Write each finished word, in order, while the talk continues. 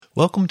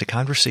Welcome to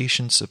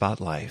Conversations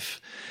About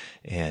Life.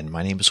 And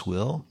my name is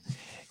Will.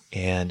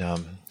 And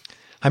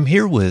I'm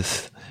here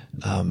with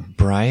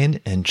Brian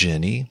and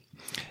Jenni.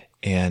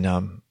 And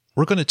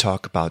we're going to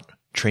talk about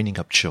training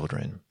up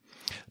children.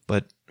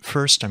 But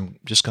first, I'm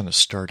just going to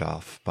start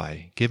off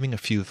by giving a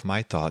few of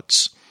my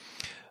thoughts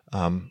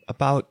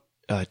about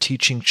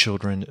teaching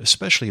children,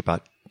 especially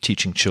about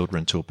teaching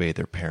children to obey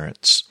their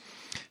parents.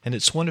 And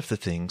it's one of the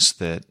things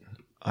that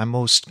I'm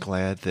most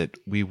glad that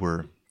we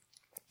were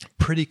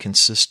pretty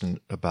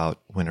consistent about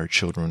when our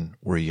children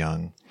were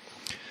young.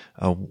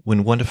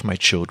 When one of my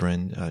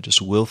children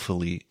just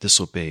willfully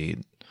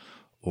disobeyed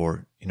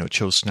or,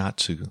 chose not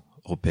to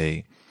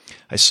obey,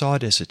 I saw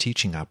it as a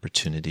teaching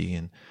opportunity,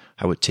 and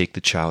I would take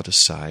the child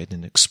aside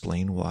and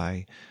explain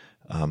why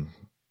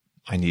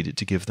I needed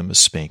to give them a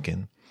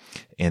spanking.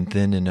 And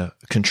then in a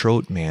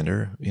controlled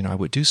manner, I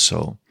would do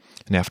so.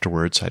 And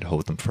afterwards, I'd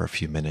hold them for a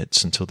few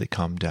minutes until they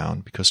calmed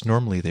down, because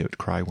normally they would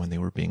cry when they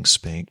were being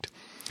spanked.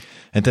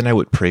 And then I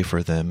would pray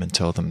for them and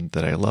tell them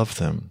that I love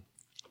them.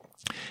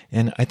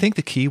 And I think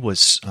the key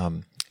was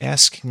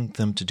asking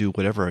them to do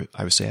whatever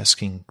I was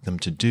asking them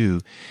to do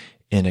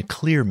in a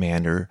clear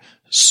manner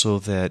so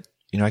that,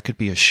 I could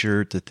be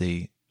assured that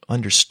they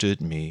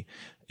understood me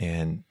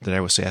and that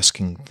I was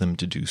asking them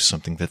to do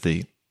something that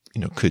they,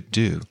 could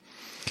do.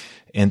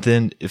 And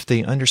then if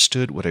they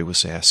understood what I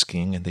was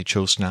asking and they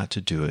chose not to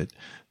do it,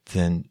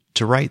 then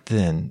to right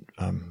then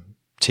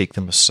take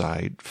them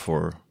aside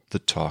for the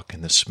talk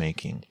and the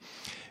spanking,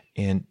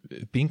 and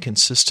being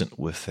consistent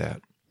with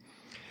that.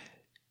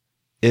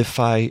 If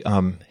I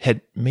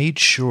had made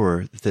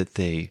sure that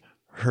they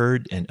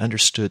heard and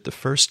understood the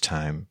first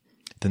time,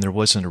 then there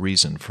wasn't a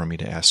reason for me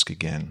to ask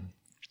again.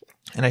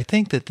 And I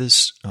think that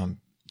this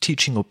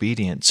teaching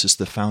obedience is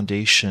the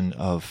foundation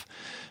of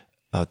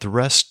the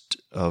rest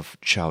of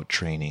child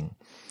training.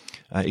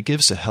 It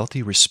gives a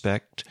healthy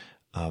respect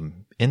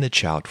in the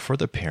child for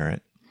the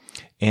parent,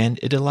 and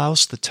it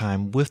allows the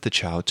time with the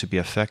child to be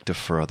effective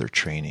for other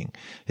training.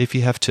 If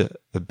you have to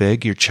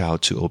beg your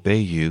child to obey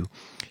you,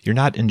 you're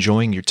not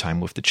enjoying your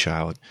time with the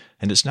child,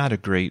 and it's not a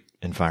great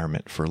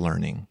environment for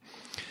learning.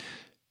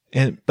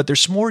 But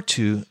there's more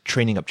to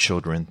training up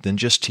children than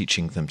just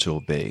teaching them to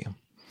obey.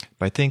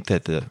 But I think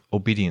that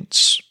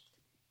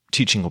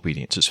teaching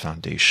obedience is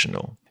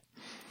foundational.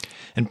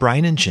 And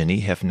Brian and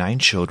Jenni have 9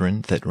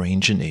 children that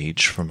range in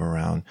age from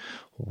around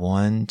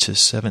 1 to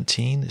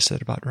 17. Is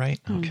that about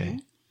right? Mm-hmm. Okay.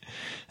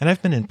 And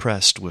I've been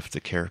impressed with the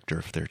character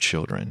of their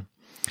children.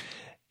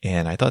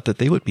 And I thought that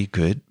they would be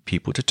good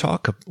people to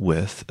talk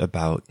with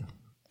about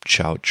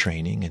child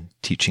training and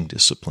teaching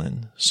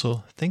discipline.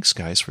 So thanks,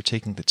 guys, for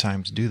taking the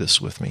time to do this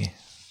with me.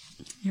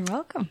 You're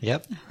welcome.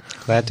 Yep.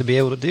 Glad to be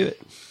able to do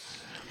it.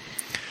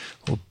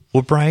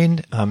 Well,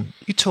 Brian,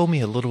 you told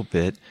me a little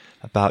bit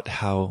about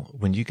how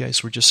when you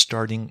guys were just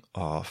starting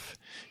off,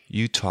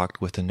 you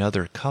talked with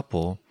another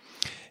couple.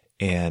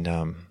 And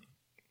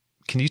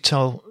can you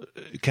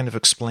kind of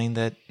explain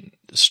that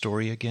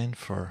story again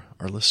for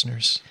our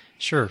listeners?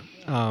 Sure.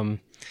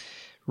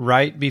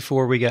 Right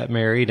before we got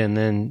married, and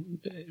then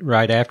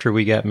right after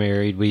we got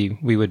married, we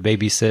would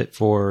babysit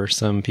for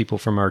some people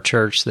from our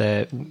church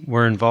that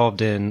were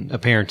involved in a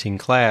parenting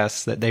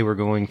class that they were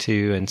going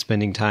to and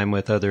spending time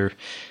with other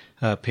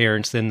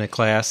parents in the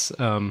class.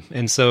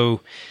 And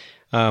so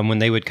when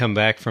they would come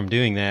back from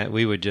doing that,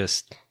 we would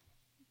just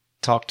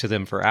talk to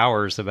them for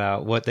hours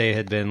about what they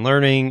had been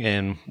learning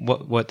and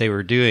what they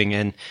were doing.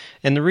 And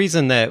the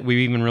reason that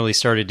we even really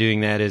started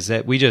doing that is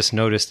that we just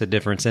noticed a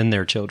difference in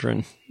their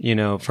children,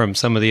 from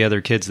some of the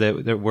other kids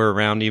that were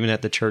around, even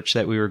at the church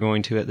that we were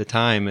going to at the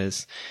time,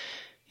 is,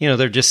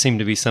 there just seemed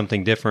to be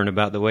something different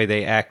about the way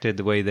they acted,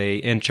 the way they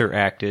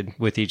interacted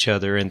with each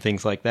other and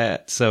things like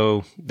that.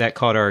 So that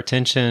caught our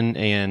attention,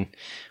 and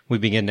we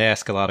began to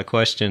ask a lot of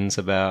questions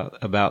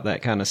about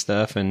that kind of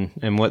stuff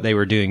and what they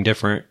were doing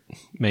different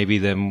maybe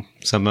than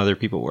some other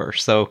people were.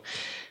 So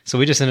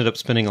we just ended up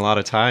spending a lot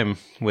of time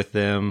with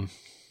them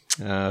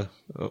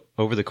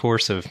over the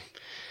course of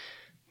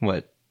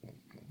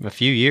a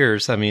few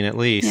years, at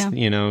least,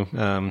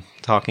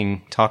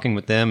 talking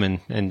with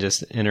them and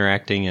just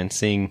interacting and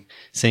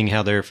seeing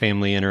how their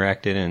family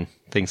interacted and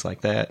things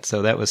like that.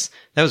 So that was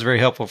very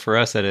helpful for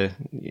us at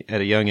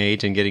a young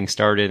age and getting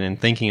started and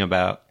thinking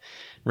about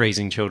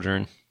raising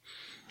children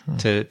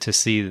to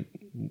see,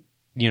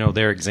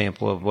 their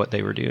example of what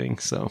they were doing.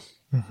 So,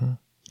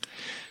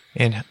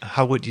 And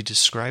how would you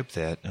describe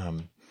that?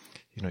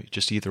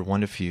 Just either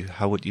one of you,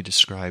 how would you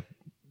describe,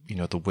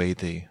 the way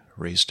they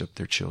raised up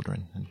their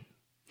children?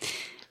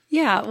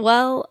 Yeah,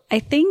 well, I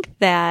think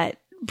that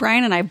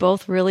Brian and I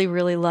both really,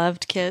 really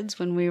loved kids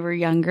when we were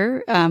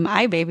younger.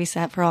 I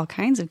babysat for all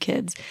kinds of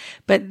kids,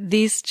 but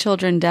these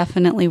children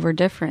definitely were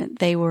different.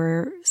 They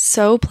were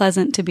so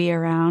pleasant to be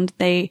around.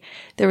 There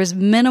was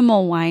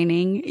minimal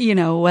whining,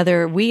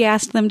 whether we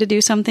asked them to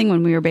do something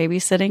when we were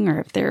babysitting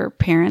or if their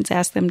parents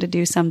asked them to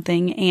do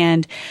something.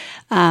 And,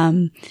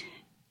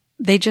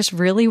 they just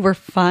really were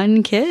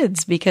fun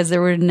kids because there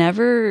were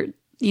never,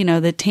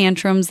 the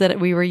tantrums that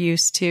we were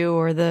used to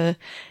or the,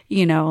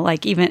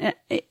 even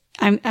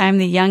I'm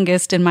the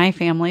youngest in my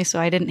family, so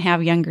I didn't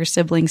have younger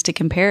siblings to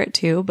compare it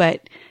to,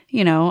 but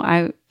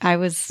I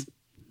was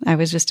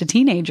just a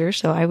teenager,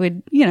 so I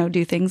would,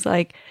 do things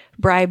like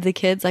bribe the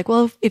kids, like,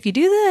 well, if you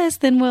do this,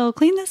 then we'll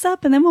clean this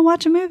up and then we'll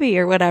watch a movie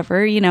or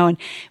whatever, and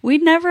we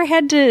never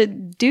had to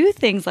do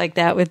things like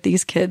that with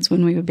these kids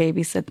when we would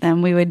babysit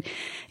them. We would,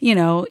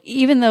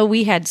 even though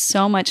we had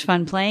so much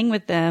fun playing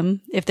with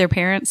them, if their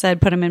parents said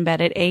put them in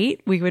bed at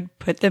 8, we would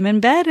put them in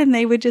bed and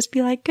they would just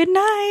be like, good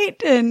night.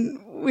 And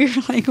we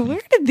were like,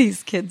 where did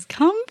these kids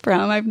come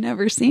from? I've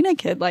never seen a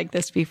kid like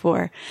this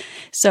before.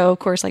 So, of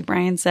course, like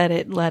Brian said,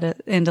 it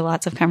led into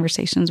lots of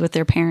conversations with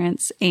their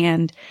parents.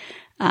 And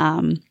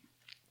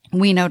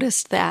we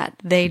noticed that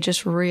they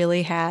just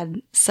really had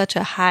such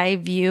a high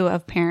view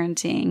of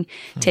parenting,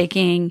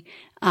 taking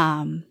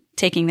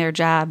their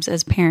jobs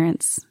as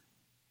parents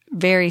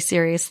very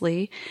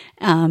seriously.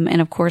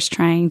 And of course,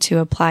 trying to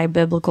apply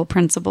biblical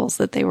principles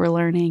that they were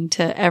learning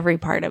to every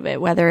part of it,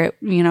 whether it,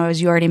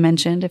 as you already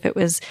mentioned, if it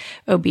was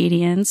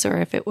obedience or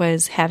if it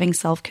was having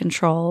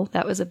self-control.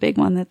 That was a big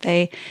one that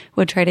they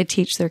would try to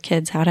teach their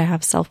kids, how to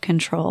have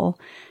self-control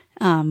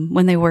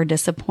when they were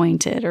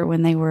disappointed or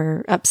when they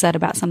were upset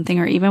about something,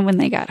 or even when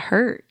they got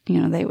hurt.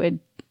 They would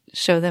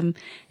show them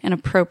an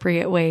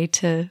appropriate way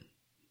to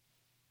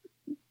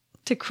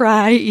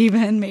cry,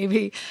 even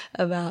maybe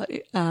about,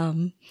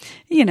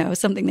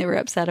 something they were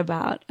upset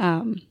about.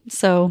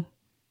 So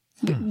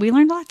we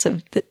learned lots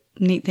of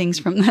neat things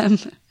from them.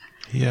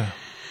 Yeah,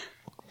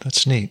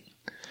 that's neat.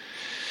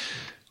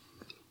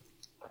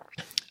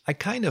 I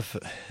kind of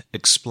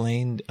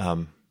explained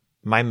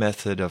my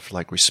method of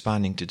like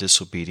responding to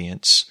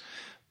disobedience.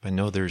 I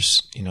know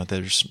there's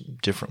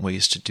different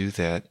ways to do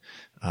that.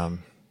 Do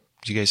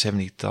you guys have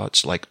any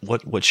thoughts? Like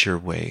what's your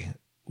way?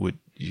 Would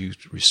you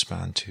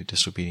respond to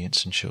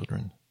disobedience in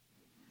children?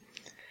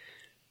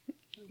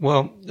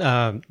 Well,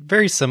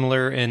 very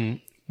similar,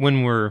 and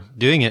when we're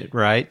doing it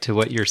right to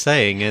what you're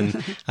saying, and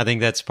I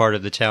think that's part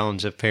of the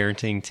challenge of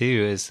parenting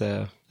too,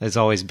 is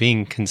always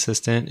being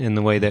consistent in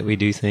the way that we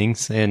do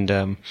things.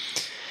 And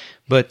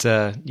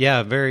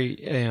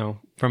very,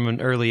 from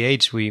an early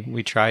age,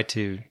 we try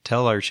to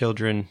tell our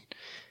children,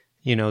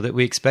 that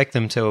we expect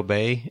them to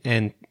obey,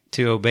 and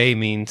to obey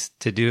means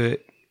to do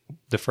it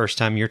the first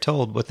time you're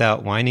told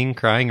without whining,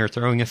 crying, or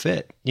throwing a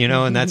fit,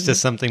 and that's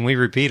just something we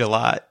repeat a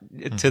lot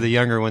to the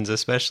younger ones,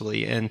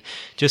 especially. And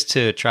just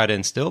to try to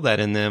instill that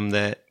in them,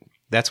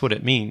 that's what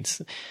it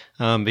means.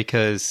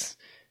 Because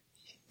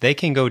they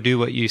can go do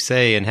what you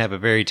say and have a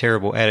very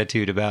terrible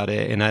attitude about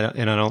it. And I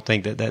don't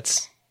think that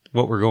that's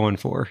what we're going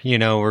for.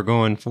 We're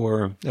going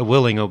for a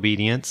willing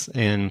obedience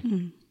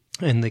and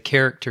the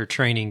character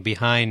training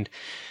behind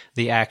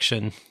the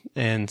action.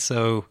 And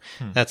so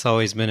that's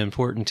always been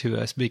important to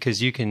us,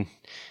 because you can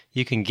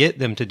get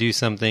them to do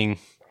something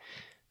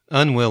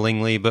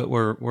unwillingly, but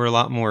we're a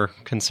lot more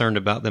concerned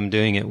about them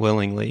doing it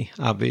willingly,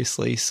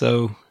 obviously.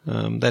 So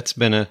that's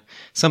been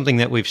something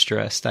that we've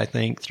stressed, I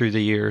think, through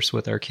the years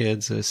with our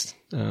kids is,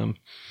 and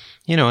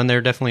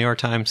there definitely are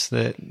times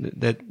that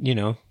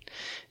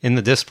in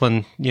the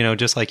discipline,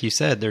 just like you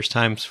said, there's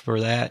times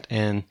for that.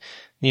 And,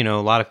 a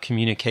lot of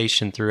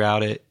communication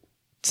throughout it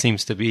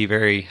seems to be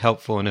very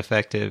helpful and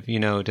effective,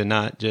 to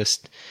not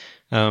just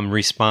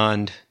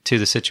respond to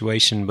the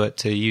situation, but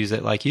to use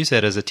it, like you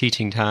said, as a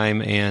teaching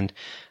time, and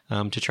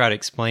to try to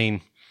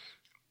explain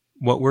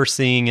what we're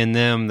seeing in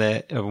them,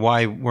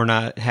 why we're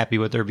not happy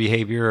with their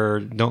behavior, or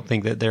don't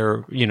think that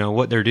they're,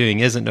 what they're doing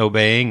isn't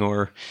obeying,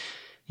 or,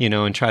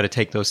 and try to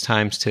take those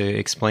times to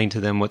explain to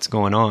them what's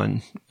going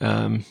on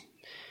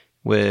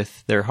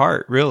with their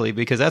heart, really,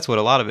 because that's what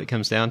a lot of it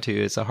comes down to.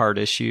 It's a heart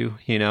issue,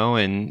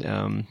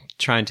 and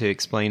trying to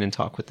explain and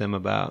talk with them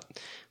about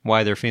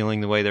why they're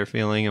feeling the way they're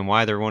feeling and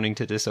why they're wanting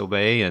to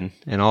disobey, and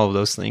all of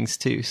those things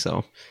too.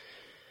 So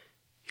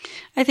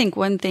I think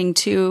one thing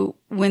too,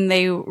 when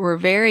they were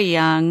very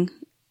young,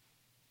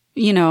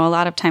 a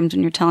lot of times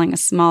when you're telling a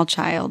small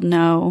child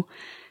no,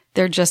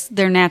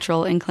 their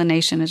natural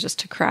inclination is just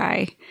to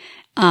cry.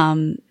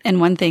 And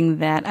one thing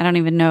that I don't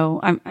even know,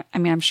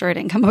 I'm sure I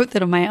didn't come up with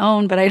it on my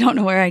own, but I don't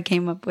know where I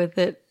came up with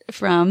it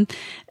from,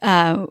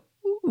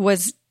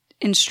 was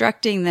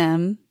instructing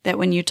them that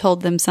when you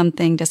told them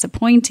something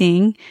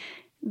disappointing,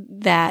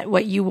 that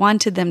what you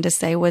wanted them to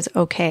say was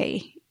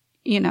okay,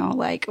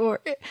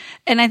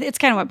 it's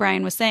kind of what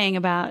Brian was saying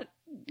about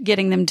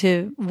getting them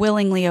to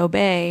willingly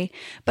obey.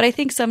 But I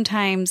think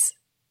sometimes,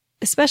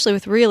 especially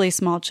with really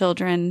small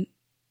children,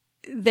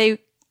 they're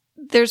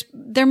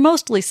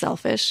mostly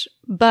selfish,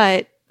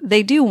 but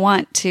they do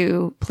want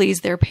to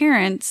please their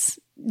parents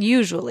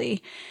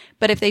usually.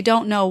 But if they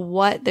don't know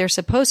what they're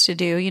supposed to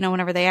do,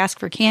 whenever they ask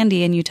for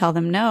candy and you tell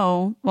them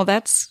no, well,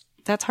 that's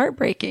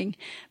heartbreaking.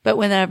 But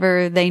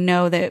whenever they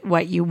know that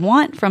what you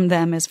want from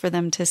them is for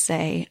them to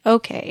say,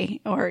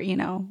 okay, or,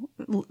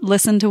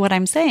 listen to what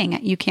I'm saying.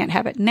 You can't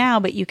have it now,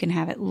 but you can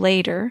have it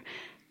later.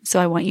 So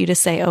I want you to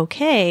say,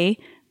 okay,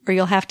 or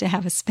you'll have to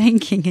have a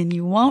spanking and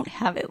you won't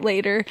have it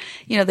later.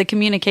 The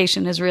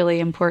communication is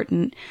really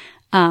important.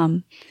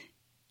 And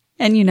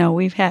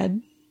we've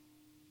had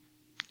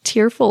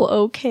tearful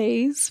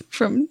okays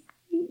from,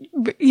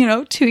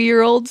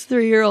 2-year-olds,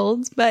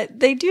 3-year-olds, but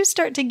they do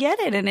start to get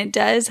it, and it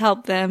does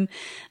help them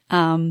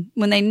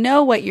when they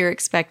know what you're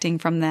expecting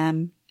from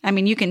them. I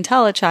mean, you can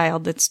tell a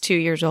child that's 2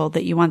 years old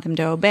that you want them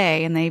to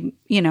obey, and they,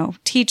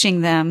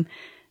 teaching them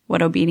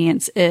what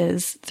obedience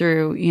is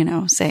through,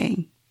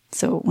 saying,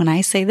 so when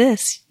I say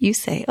this, you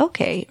say,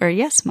 okay, or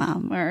yes,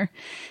 mom, or,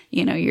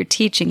 you're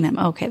teaching them,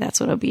 okay, that's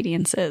what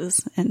obedience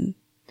is. And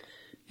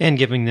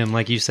giving them,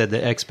 like you said,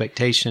 the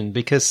expectation,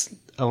 because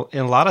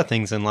in a lot of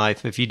things in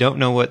life, if you don't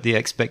know what the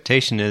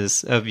expectation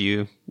is of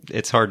you,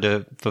 it's hard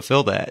to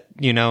fulfill that.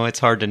 It's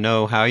hard to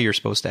know how you're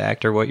supposed to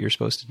act or what you're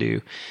supposed to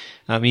do.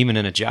 Even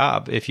in a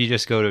job, if you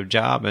just go to a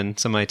job and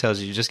somebody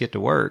tells you just get to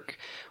work,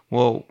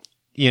 well,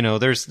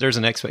 there's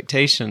an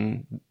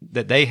expectation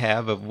that they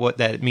have of what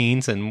that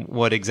means and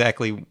what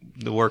exactly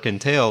the work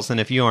entails. And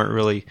if you aren't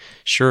really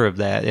sure of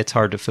that, it's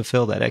hard to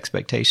fulfill that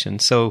expectation.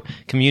 So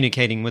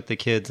communicating with the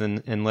kids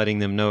and letting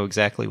them know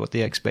exactly what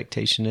the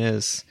expectation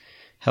is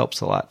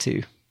helps a lot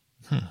too.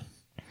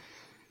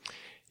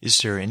 Is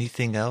there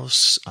anything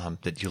else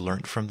that you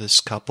learned from this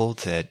couple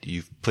that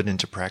you've put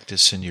into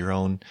practice in your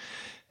own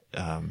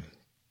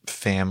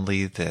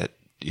family that,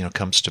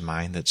 comes to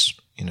mind that's,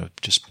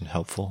 just been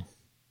helpful?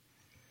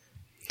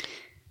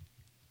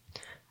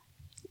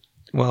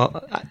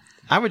 Well,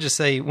 I would just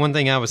say one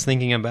thing I was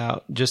thinking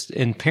about just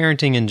in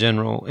parenting in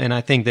general, and I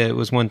think that it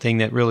was one thing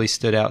that really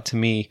stood out to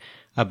me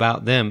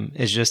about them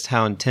is just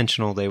how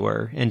intentional they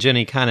were. And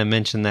Jenni kind of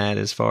mentioned that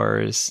as far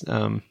as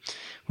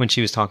when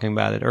she was talking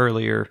about it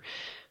earlier,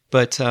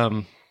 but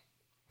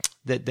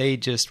that they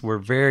just were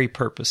very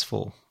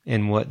purposeful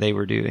in what they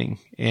were doing.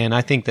 And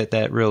I think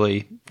that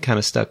really kind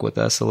of stuck with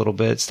us a little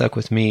bit, stuck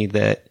with me,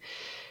 that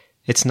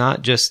it's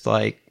not just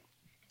like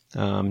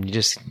you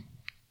just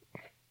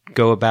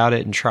go about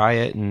it and try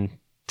it and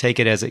take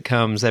it as it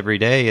comes every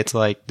day. It's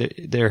like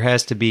there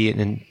has to be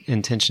an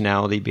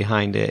intentionality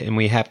behind it, and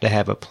we have to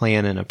have a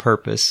plan and a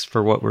purpose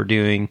for what we're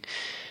doing.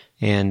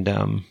 And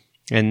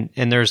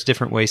there's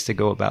different ways to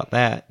go about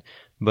that.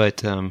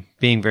 But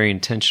being very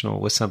intentional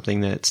was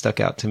something that stuck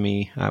out to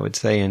me, I would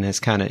say, and has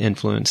kind of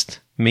influenced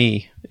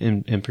me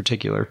in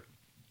particular.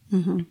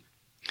 Mm-hmm.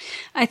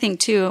 I think,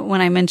 too, when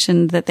I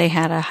mentioned that they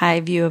had a high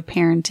view of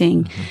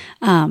parenting,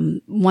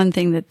 one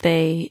thing that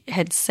they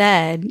had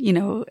said,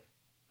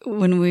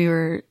 when we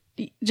were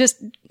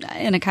just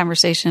in a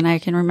conversation, I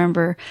can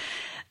remember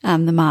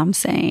the mom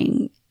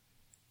saying,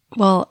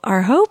 well,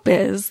 our hope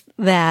is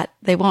that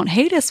they won't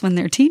hate us when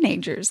they're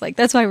teenagers. Like,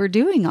 that's why we're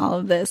doing all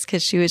of this,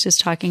 because she was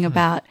just talking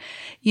about,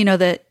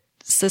 that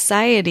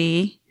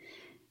society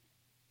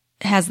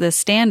has this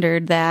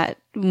standard that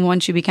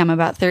once you become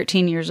about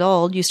 13 years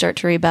old, you start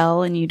to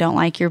rebel and you don't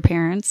like your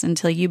parents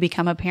until you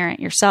become a parent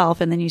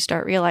yourself. And then you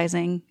start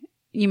realizing,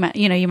 you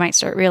might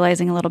start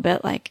realizing a little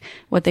bit like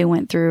what they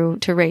went through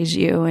to raise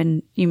you,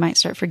 and you might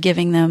start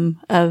forgiving them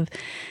of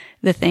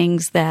the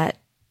things that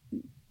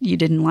you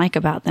didn't like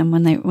about them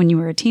when you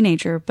were a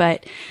teenager.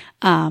 But,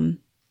 she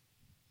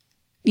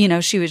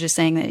was just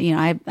saying that,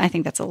 I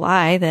think that's a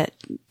lie, that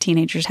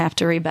teenagers have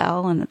to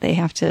rebel and that they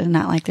have to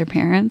not like their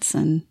parents.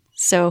 And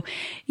so,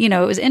 it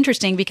was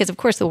interesting because, of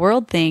course, the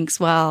world thinks,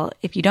 well,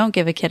 if you don't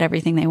give a kid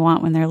everything they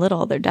want when they're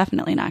little, they're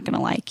definitely not going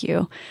to like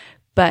you.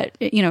 But,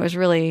 it was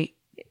really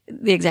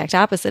the exact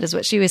opposite is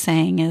what she was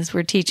saying, is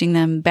we're teaching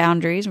them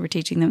boundaries. We're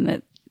teaching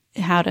them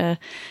how to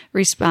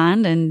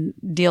respond and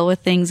deal with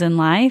things in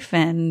life,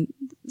 and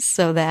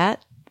so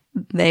that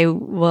they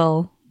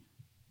will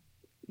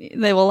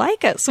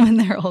like us when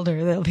they're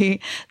older.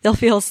 They'll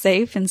feel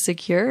safe and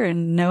secure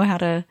and know how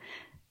to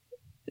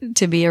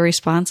be a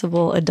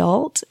responsible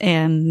adult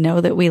and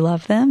know that we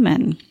love them.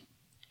 And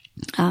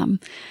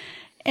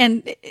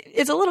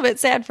it's a little bit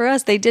sad for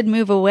us. They did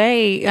move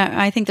away.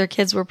 I think their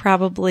kids were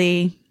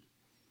probably,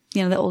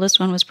 the oldest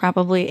one was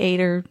probably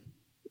 8 or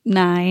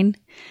 9.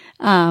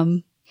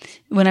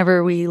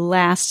 Whenever we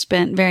last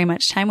spent very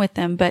much time with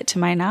them. But to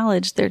my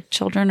knowledge, their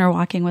children are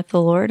walking with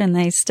the Lord, and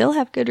they still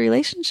have good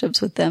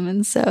relationships with them.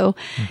 And so,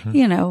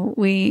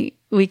 we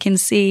can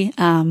see,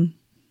 we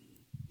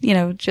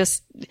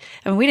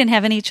didn't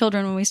have any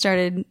children when we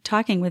started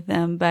talking with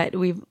them, but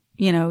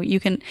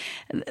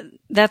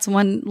that's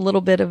one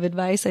little bit of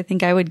advice I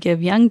think I would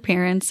give young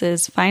parents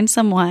is find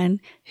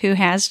someone who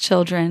has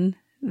children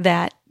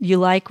that you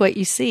like what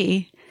you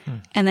see.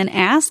 And then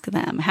ask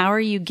them, how are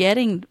you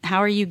getting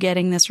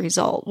this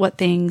result? What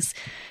things,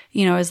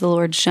 is the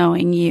Lord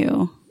showing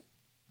you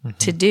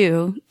to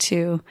do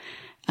to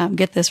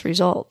get this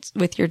result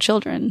with your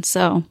children?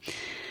 So,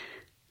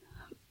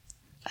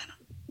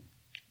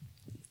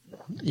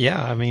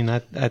 yeah, I mean, I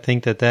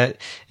think that,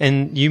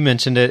 and you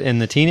mentioned it in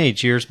the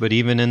teenage years, but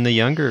even in the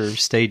younger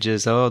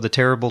stages, the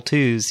terrible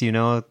twos,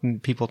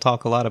 people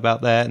talk a lot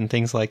about that and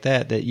things like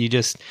that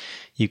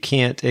you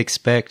can't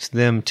expect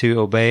them to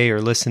obey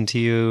or listen to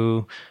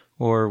you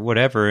or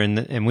whatever.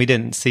 And we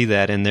didn't see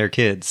that in their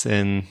kids.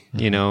 And,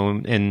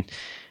 and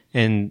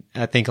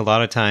I think a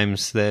lot of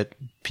times that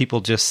people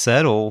just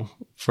settle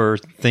for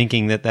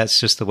thinking that that's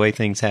just the way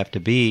things have to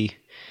be.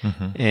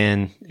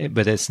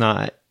 But it's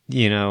not.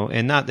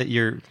 and not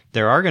that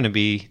there are going to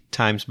be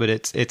times, but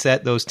it's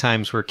at those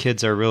times where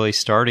kids are really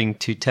starting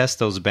to test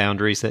those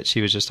boundaries that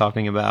she was just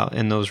talking about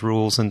and those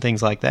rules and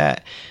things like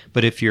that.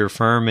 But if you're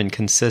firm and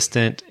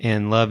consistent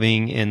and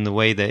loving in the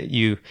way that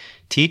you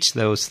teach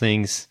those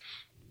things,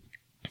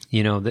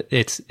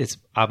 it's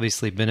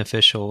obviously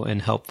beneficial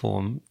and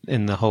helpful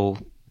in the whole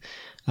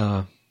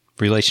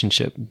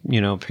relationship,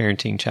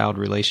 parenting child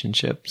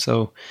relationship.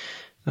 So,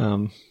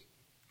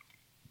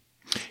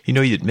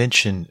 you'd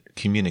mentioned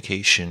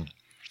communication.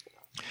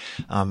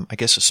 I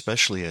guess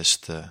especially as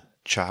the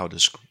child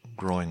is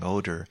growing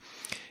older,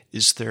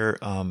 is there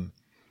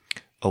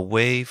a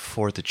way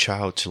for the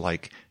child to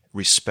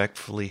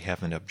respectfully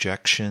have an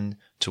objection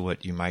to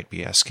what you might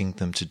be asking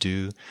them to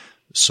do,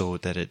 so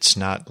that it's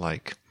not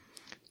like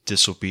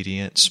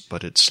disobedience,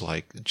 but it's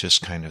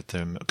just kind of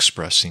them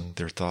expressing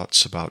their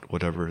thoughts about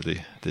whatever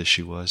the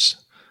issue was?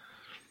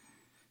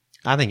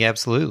 I think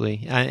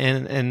absolutely.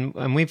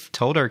 And we've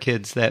told our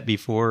kids that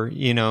before,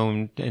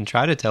 and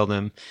try to tell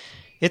them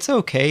it's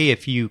okay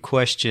if you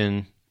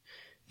question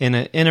in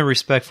a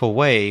respectful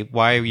way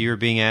why you're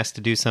being asked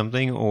to do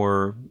something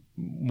or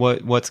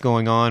what's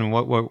going on,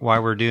 why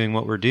we're doing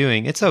what we're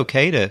doing. It's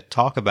okay to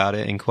talk about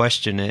it and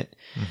question it,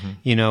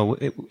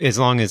 as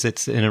long as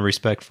it's in a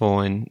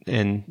respectful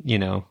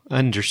and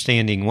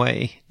understanding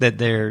way that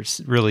they're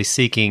really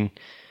seeking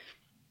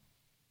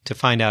to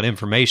find out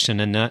information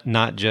and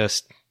not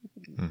just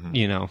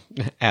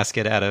ask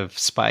it out of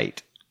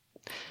spite.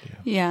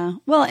 Yeah.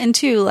 Well, and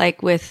too,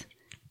 with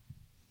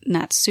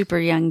not super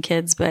young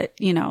kids, but,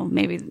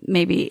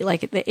 maybe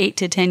like at the 8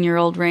 to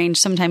 10-year-old range,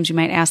 sometimes you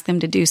might ask them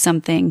to do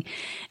something.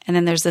 And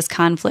then there's this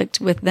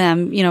conflict with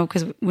them,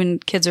 because when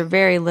kids are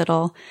very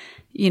little,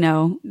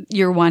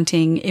 you're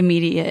wanting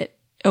immediate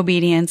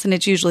obedience. And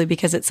it's usually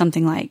because it's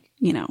something like,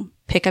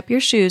 pick up your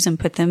shoes and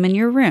put them in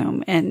your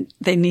room, and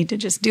they need to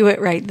just do it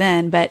right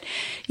then. But,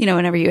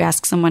 whenever you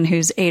ask someone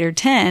who's 8 or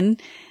 10,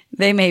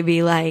 they may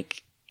be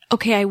like,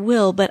 okay, I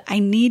will, but I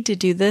need to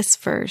do this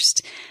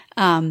first.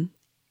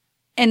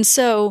 And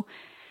so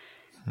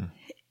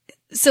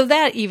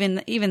that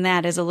even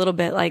that is a little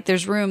bit like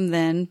there's room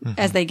then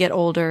as they get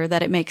older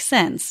that it makes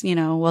sense.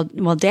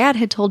 Well, Dad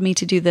had told me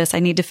to do this. I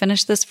need to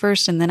finish this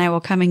first, and then I will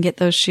come and get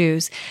those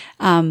shoes.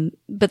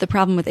 But the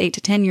problem with 8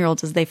 to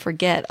 10-year-olds is they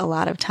forget a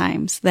lot of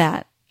times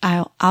that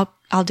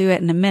I'll do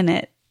it in a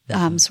minute,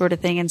 sort of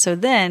thing. And so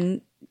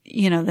then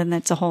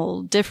that's a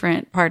whole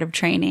different part of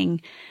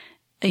training,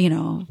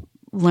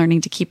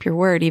 learning to keep your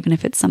word, even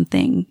if it's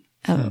something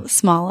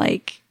small,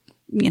 like,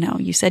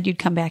 you said you'd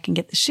come back and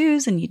get the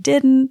shoes and you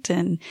didn't.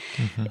 And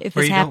if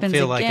this happens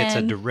again, you don't feel like it's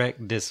a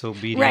direct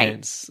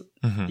disobedience,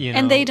 right.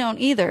 And they don't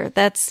either.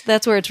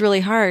 That's where it's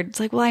really hard.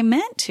 It's like, well, I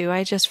meant to,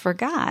 I just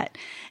forgot.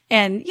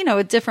 And,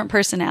 with different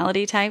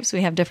personality types,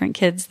 we have different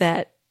kids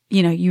that,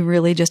 you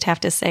really just have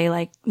to say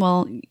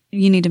well,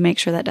 you need to make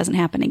sure that doesn't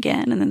happen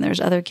again. And then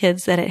there's other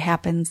kids that it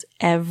happens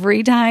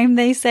every time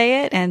they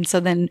say it. And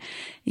so then,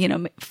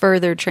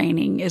 further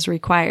training is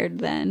required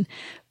then.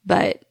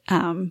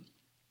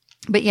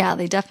 But yeah,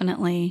 they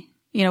definitely,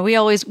 we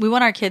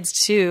want our kids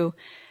to,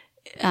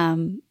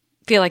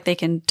 feel like they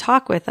can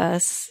talk with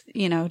us,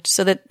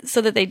 so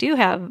that they do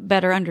have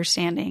better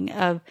understanding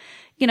of,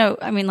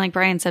 like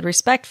Brian said,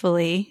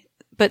 respectfully,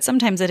 but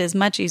sometimes it is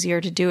much easier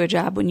to do a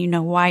job when you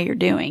know why you're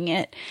doing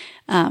it.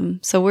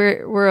 So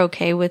we're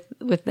okay with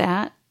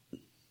that.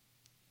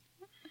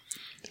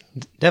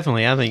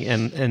 Definitely. I think,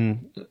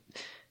 and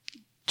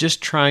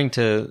just trying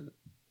to,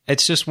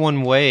 it's just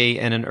one way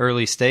in an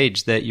early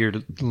stage that you're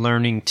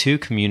learning to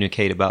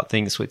communicate about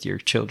things with your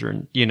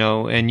children,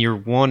 and you're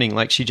wanting,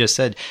 like she just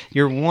said,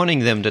 you're wanting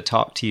them to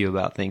talk to you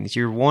about things.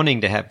 You're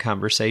wanting to have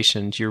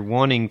conversations. You're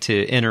wanting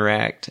to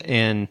interact.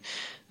 And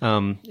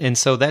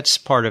so that's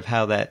part of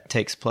how that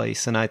takes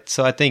place. And I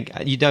think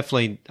you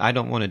definitely, I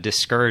don't want to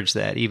discourage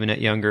that even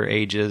at younger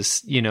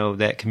ages,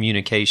 that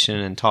communication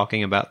and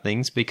talking about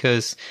things,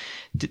 because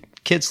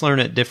kids learn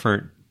at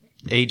different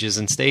ages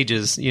and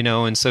stages,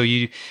 and so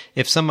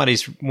if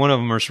one of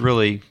them is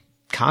really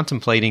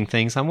contemplating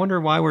things, I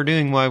wonder why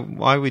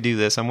why we do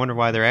this. I wonder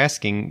why they're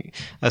asking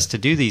us to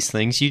do these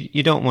things.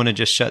 You don't want to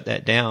just shut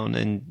that down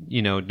and,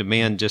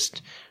 demand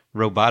just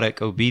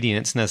robotic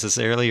obedience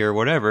necessarily or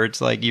whatever. It's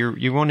like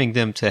you're wanting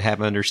them to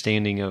have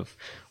understanding of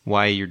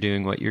why you're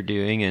doing what you're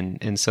doing.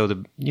 And so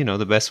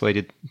the best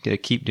way to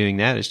keep doing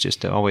that is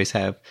just to always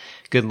have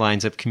good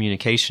lines of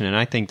communication. And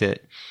I think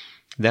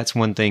that's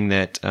one thing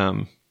that,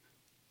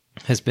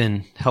 has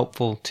been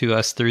helpful to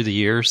us through the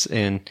years,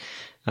 and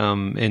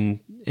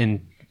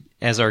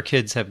as our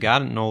kids have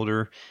gotten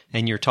older,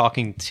 and you're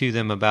talking to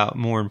them about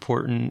more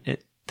important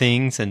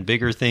things and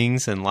bigger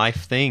things and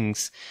life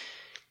things,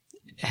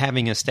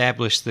 having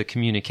established the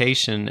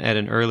communication at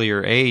an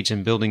earlier age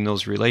and building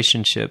those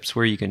relationships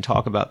where you can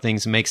talk about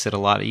things makes it a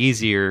lot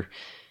easier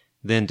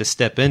than to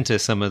step into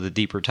some of the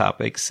deeper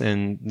topics.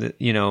 And,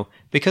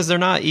 because they're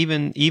not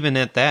even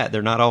at that,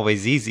 they're not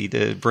always easy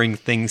to bring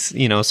things,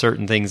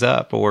 certain things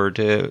up, or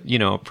to,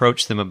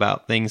 approach them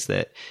about things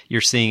that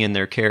you're seeing in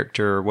their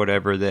character or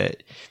whatever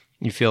that,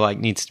 you feel like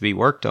needs to be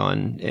worked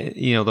on,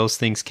 those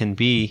things can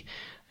be,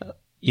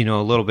 a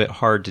little bit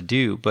hard to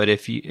do. But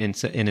if you,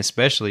 and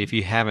especially if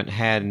you haven't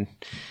had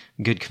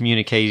good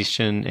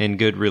communication and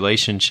good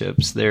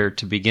relationships there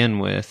to begin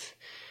with,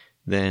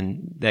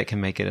 then that can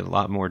make it a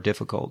lot more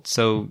difficult.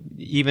 So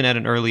even at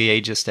an early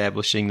age,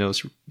 establishing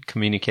those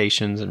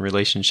communications and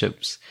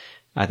relationships,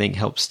 I think,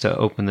 helps to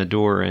open the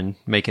door and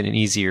make it an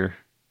easier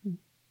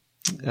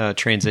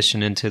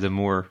transition into the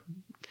more,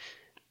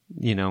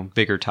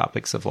 bigger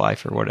topics of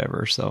life or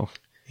whatever. So,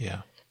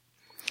 yeah.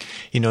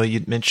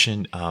 You'd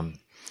mentioned,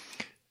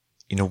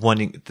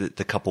 wanting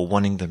the couple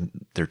wanting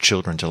their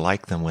children to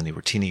like them when they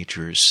were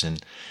teenagers.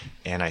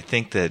 And I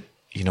think that,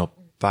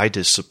 by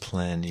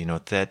discipline,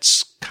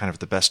 that's kind of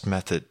the best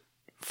method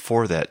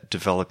for that,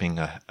 developing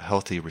a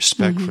healthy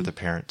respect for the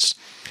parents.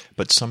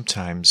 But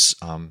sometimes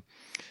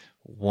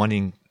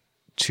wanting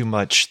too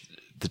much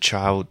the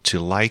child to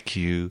like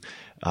you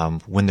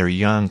when they're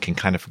young can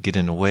kind of get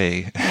in the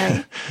way,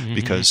 right.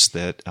 Because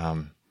that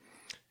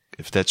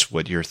if that's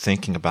what you're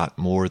thinking about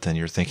more than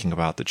you're thinking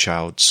about the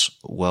child's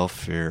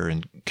welfare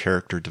and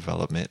character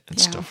development and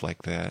stuff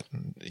like that,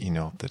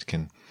 that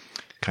can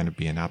kind of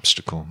be an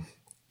obstacle.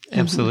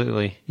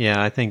 Absolutely.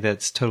 Yeah, I think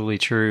that's totally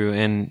true.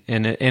 And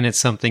it's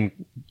something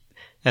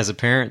as a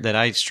parent that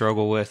I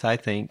struggle with, I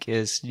think,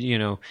 is,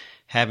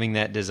 having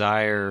that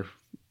desire,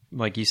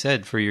 like you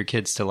said, for your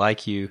kids to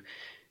like you.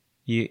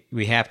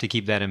 We have to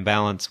keep that in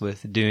balance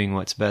with doing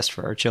what's best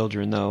for our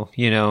children, though,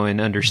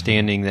 and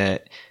understanding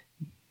that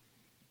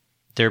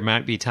there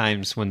might be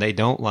times when they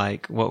don't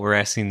like what we're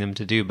asking them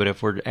to do, but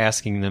if we're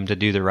asking them to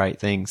do the right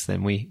things,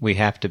 then we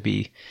have to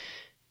be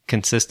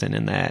consistent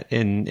in that,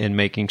 in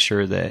making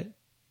sure that,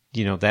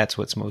 that's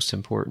what's most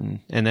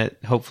important. And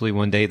that hopefully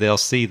one day they'll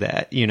see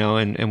that,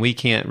 and we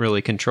can't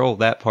really control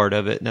that part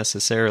of it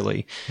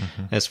necessarily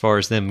as far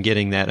as them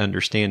getting that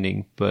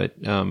understanding. But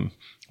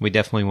we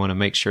definitely want to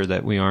make sure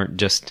that we aren't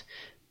just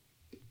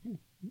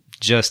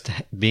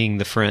being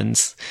the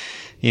friends,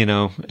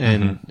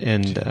 and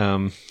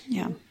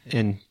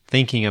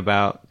thinking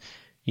about,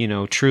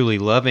 truly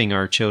loving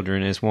our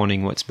children as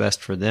wanting what's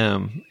best for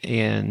them.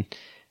 And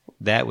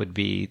that would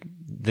be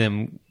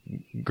them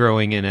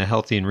growing in a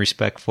healthy and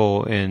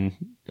respectful and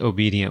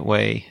obedient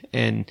way,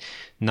 and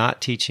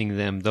not teaching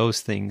them those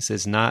things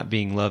is not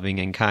being loving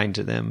and kind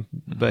to them,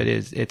 but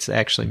it's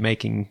actually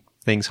making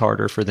things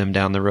harder for them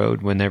down the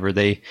road whenever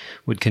they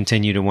would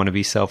continue to want to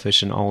be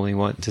selfish and only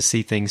want to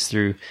see things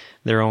through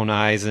their own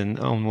eyes and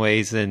own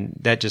ways. And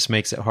that just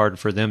makes it hard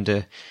for them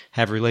to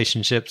have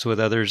relationships with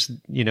others,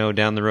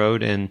 down the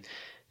road, and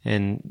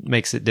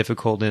makes it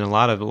difficult in a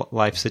lot of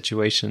life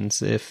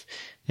situations if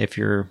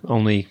you're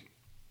only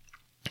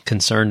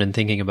concerned and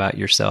thinking about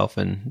yourself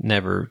and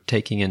never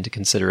taking into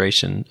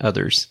consideration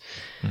others.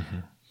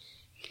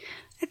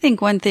 I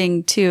think one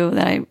thing too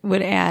that I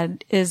would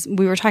add is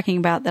we were talking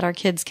about that our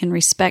kids can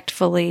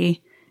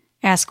respectfully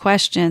ask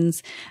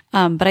questions.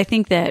 But I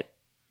think that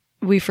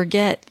we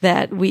forget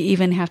that we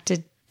even have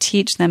to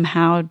teach them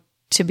how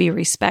to be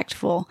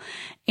respectful.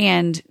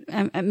 And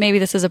maybe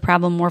this is a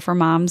problem more for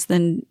moms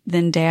than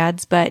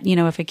dads, but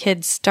if a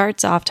kid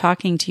starts off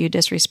talking to you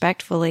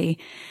disrespectfully,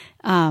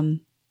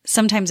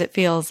 sometimes it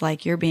feels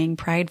like you're being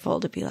prideful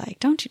to be like,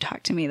 don't you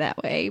talk to me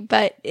that way.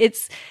 But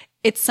it's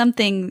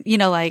something,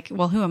 like,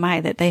 well, who am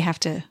I that they have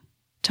to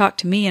talk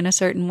to me in a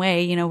certain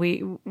way?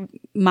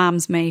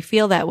 Moms may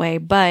feel that way,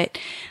 but,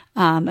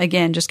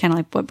 again, just kind of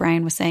like what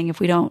Brian was saying, if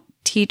we don't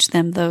teach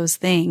them those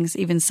things,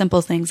 even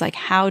simple things like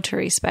how to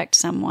respect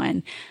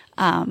someone,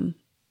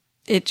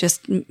 it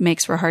just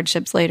makes for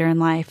hardships later in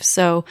life.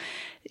 So,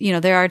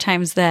 there are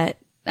times that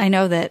I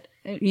know that,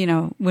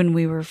 when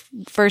we were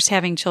first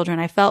having children,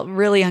 I felt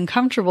really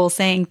uncomfortable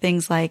saying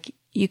things like,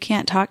 you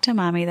can't talk to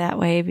mommy that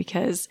way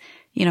because,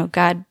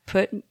 God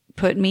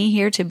put me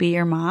here to be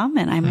your mom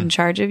and I'm in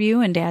charge of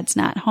you and dad's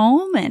not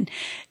home. And,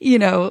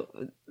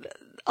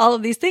 all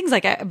of these things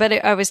but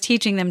I was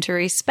teaching them to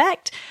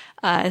respect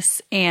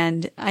us.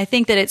 And I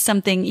think that it's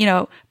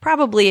something,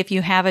 probably if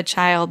you have a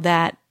child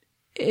that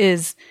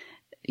is,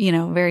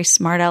 very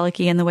smart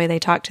alecky in the way they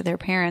talk to their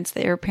parents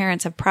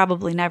have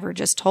probably never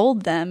just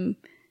told them,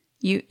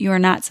 you are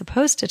not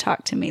supposed to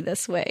talk to me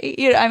this way.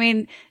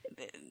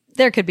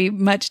 There could be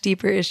much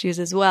deeper issues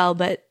as well,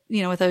 but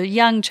with a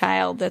young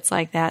child that's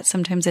like that,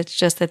 sometimes it's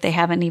just that they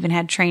haven't even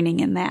had training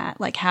in that,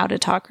 like how to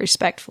talk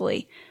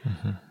respectfully.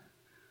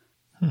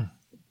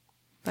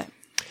 But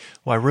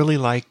well, I really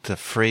like the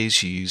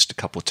phrase you used a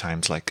couple of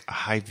times, like a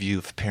high view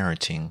of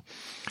parenting,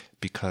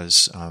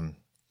 because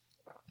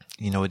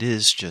it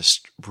is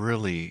just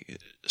really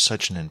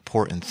such an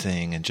important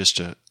thing, and just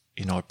a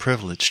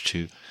privilege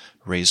to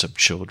raise up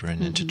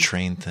children and to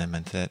train them,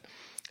 and that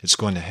it's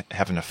going to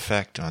have an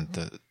effect on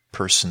the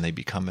person they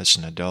become as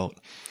an adult.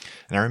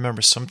 And I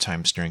remember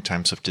sometimes during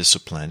times of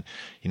discipline,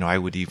 I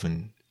would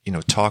even,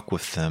 talk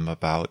with them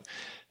about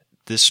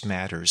this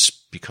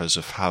matters because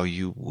of how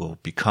you will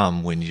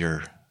become when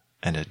you're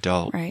an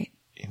adult. Right.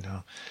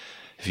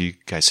 Have you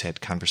guys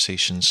had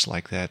conversations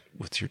like that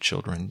with your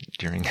children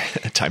during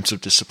times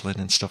of discipline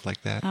and stuff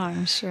like that? Oh,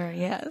 I'm sure.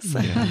 Yes.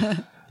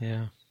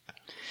 Yeah.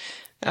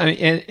 I mean,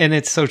 and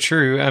it's so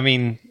true. I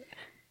mean,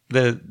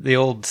 the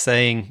old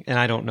saying, and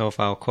I don't know if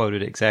I'll quote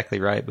it exactly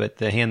right, but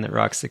the hand that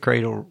rocks the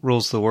cradle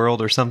rules the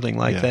world, or something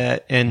like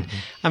that. And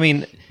I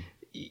mean,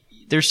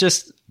 there's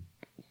just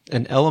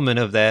an element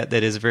of that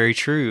is very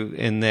true,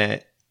 in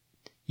that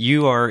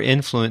you are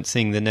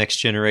influencing the next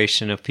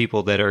generation of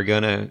people that are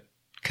going to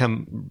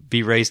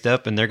be raised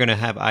up, and they're going to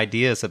have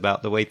ideas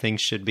about the way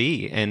things should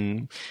be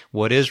and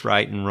what is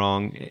right and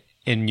wrong.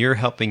 And you're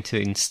helping to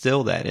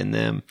instill that in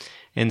them.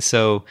 And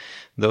so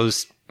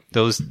those,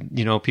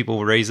 people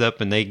will raise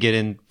up and they get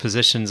in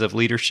positions of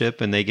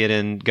leadership, and they get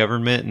in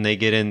government, and they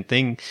get in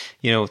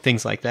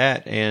things like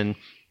that. And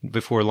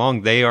before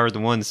long, they are the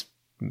ones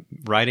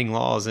writing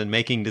laws and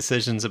making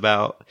decisions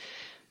about,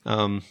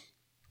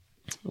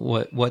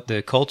 what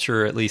the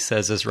culture at least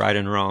says is right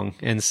and wrong.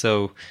 And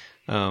so,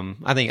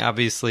 I think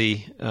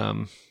obviously,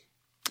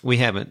 we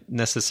haven't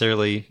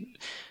necessarily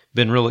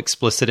been real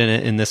explicit in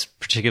it in this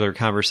particular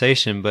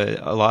conversation,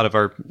 but a lot of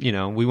our,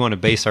 we want to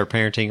base our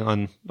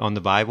parenting on the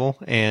Bible,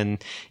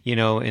 and,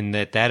 and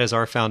that is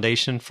our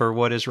foundation for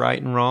what is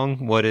right and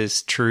wrong, what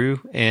is true.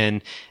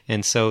 And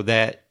so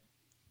that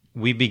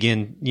we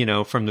begin,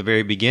 from the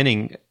very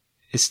beginning,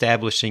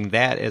 establishing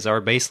that as our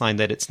baseline,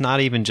 that it's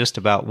not even just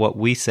about what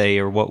we say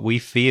or what we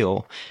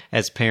feel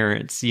as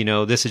parents.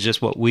 This is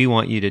just what we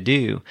want you to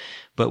do.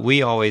 But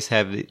we always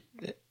have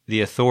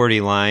the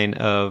authority line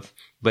of,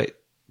 but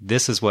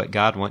this is what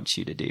God wants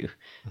you to do.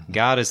 Mm-hmm.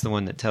 God is the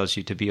one that tells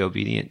you to be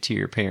obedient to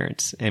your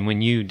parents. And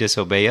when you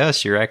disobey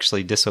us, you're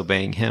actually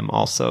disobeying him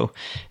also.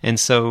 And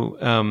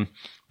so,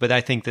 but I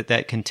think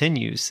that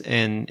continues,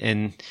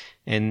 and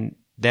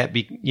that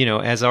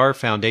as our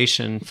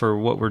foundation for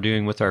what we're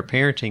doing with our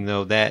parenting,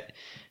 though, that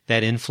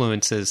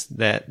influences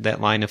that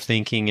line of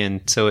thinking.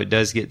 And so it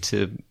does get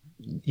to,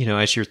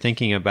 as you're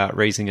thinking about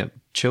raising up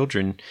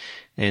children,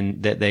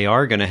 and that they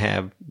are going to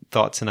have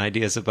thoughts and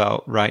ideas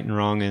about right and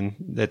wrong, and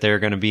that they're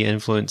going to be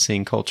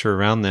influencing culture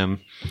around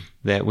them,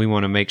 that we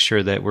want to make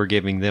sure that we're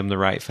giving them the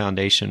right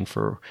foundation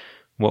for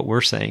what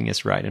we're saying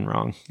is right and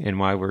wrong, and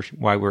why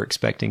we're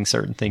expecting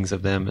certain things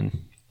of them,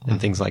 and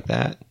things like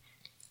that.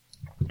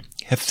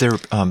 Have there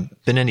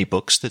been any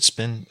books that's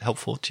been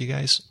helpful to you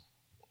guys?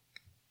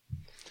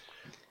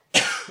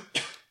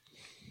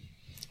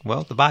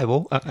 Well, the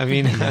Bible. I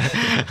mean,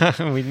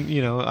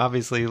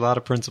 obviously a lot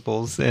of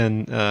principles,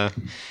 and I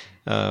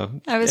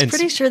was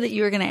pretty sure that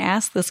you were going to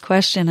ask this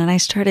question, and I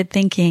started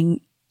thinking,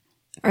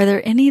 are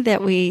there any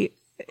that we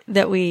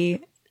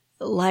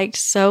liked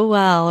so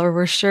well, or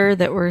were sure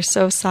that were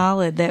so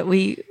solid that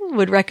we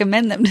would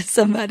recommend them to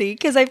somebody?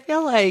 Because I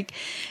feel like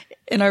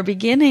in our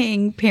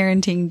beginning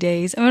parenting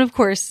days, I mean, of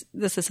course,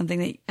 this is something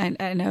that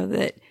I know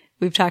that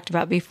we've talked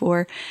about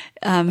before,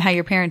 how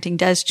your parenting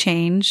does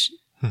change.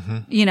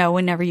 Mm-hmm.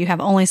 Whenever you have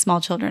only small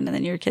children, and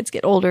then your kids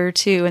get older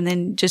too, and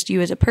then just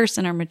you as a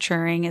person are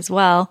maturing as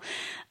well,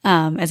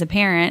 as a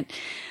parent.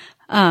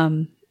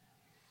 There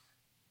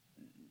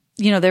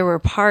were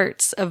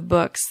parts of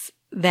books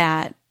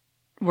that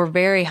were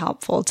very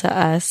helpful to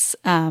us.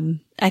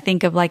 I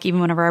think of even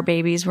whenever our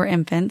babies were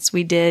infants,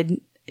 we did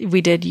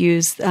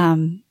use,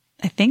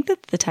 I think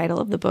that the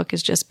title of the book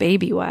is just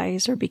Baby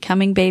Wise, or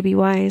Becoming Baby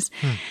Wise.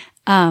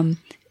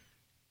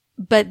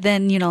 But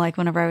then,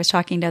 whenever I was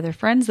talking to other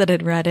friends that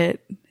had read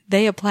it,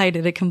 they applied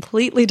it a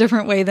completely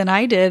different way than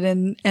I did.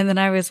 And then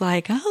I was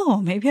like,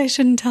 oh, maybe I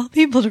shouldn't tell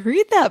people to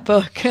read that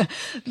book.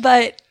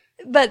 But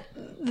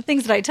the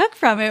things that I took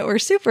from it were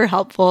super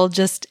helpful.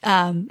 Just,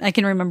 I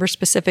can remember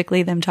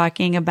specifically them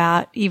talking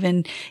about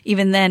even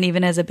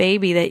as a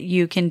baby, that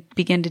you can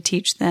begin to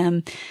teach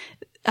them,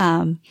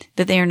 that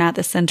they are not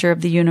the center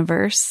of the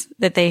universe,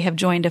 that they have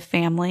joined a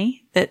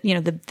family, that,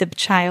 the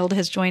child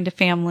has joined a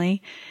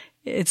family.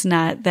 It's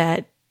not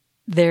that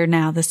they're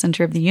now the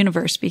center of the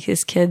universe,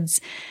 because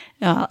kids,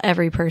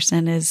 every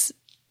person is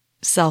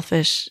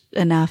selfish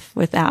enough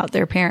without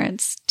their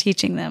parents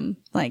teaching them,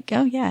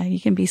 oh yeah, you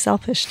can be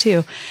selfish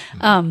too.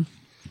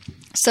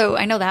 So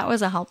I know that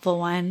was a helpful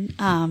one.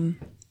 And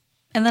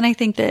then I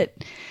think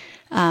that,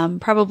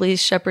 probably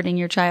Shepherding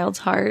Your Child's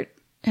Heart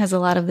has a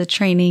lot of the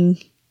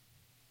training,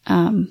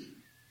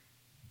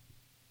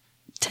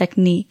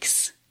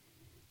 techniques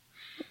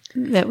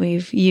that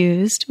we've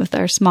used with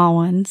our small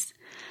ones.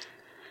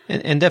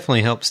 And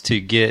definitely helps to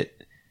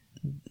get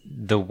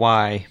the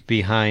why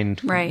behind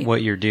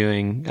what you're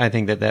doing. I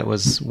think that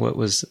was what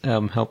was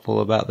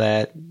helpful about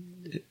that.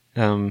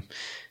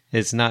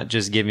 It's not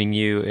just giving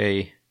you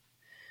a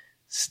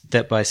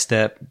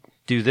step-by-step,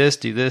 do this,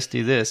 do this,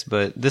 do this,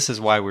 but this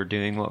is why we're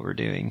doing what we're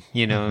doing,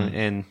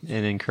 and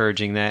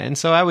encouraging that. And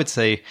so I would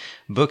say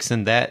books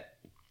in that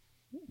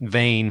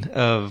vein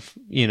of,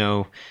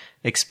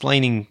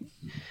 explaining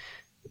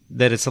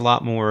that it's a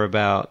lot more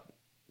about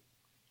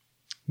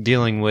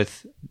dealing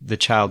with the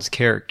child's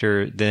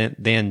character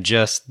than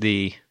just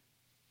the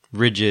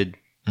rigid,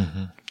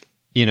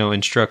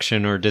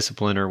 instruction or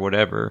discipline or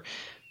whatever,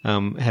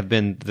 have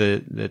been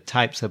the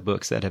types of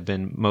books that have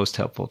been most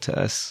helpful to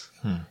us.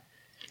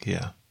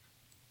 Yeah.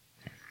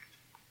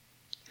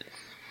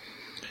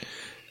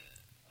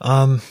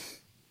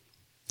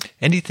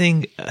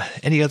 Anything?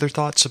 Any other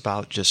thoughts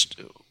about just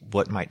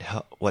what might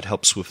help? What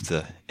helps with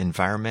the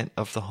environment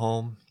of the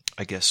home?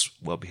 I guess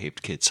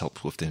well-behaved kids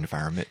help with the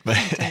environment, but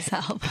It does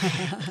help.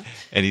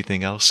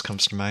 anything else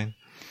comes to mind?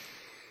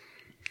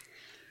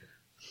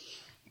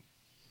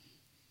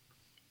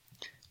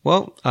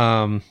 Well,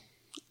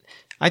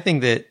 I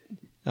think that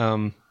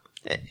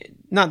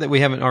not that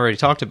we haven't already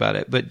talked about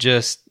it, but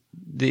just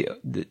the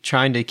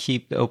trying to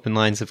keep the open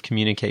lines of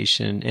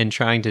communication and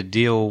trying to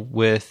deal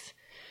with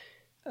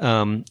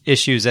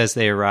issues as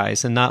they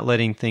arise and not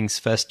letting things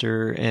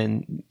fester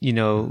and,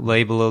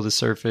 lay below the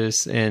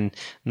surface and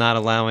not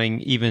allowing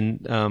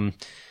even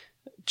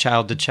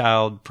child to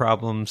child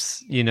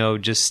problems,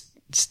 just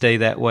stay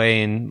that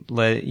way and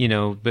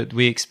but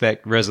we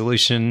expect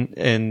resolution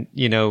and,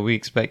 we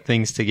expect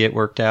things to get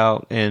worked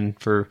out and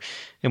we're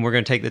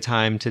going to take the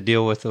time to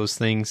deal with those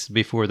things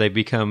before they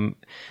become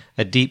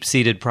a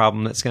deep-seated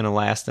problem that's going to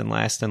last and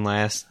last and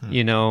last,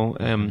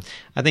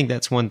 I think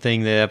that's one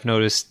thing that I've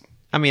noticed.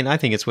 I mean, I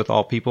think it's with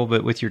all people,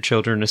 but with your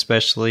children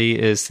especially,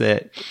 is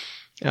that,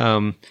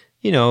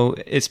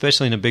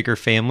 especially in a bigger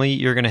family,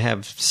 you're going to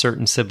have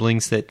certain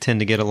siblings that tend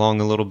to get along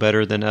a little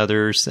better than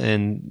others.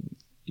 And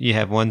you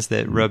have ones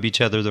that rub each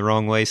other the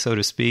wrong way, so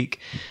to speak,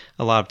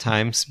 a lot of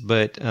times.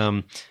 But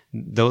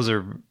those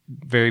are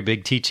very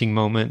big teaching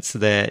moments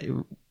that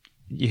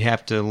you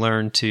have to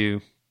learn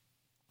to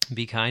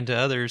be kind to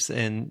others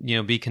and,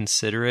 be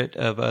considerate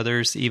of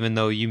others, even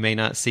though you may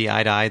not see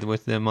eye to eye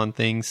with them on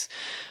things.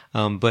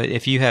 But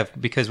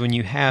because when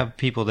you have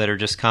people that are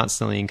just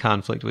constantly in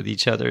conflict with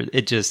each other,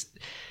 it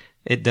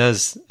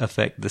does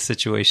affect the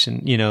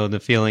situation, the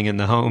feeling in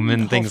the home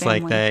and things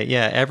like that.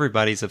 Yeah,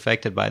 everybody's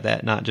affected by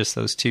that, not just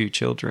those two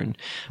children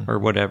or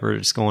whatever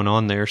is going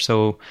on there.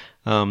 So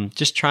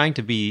just trying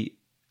to be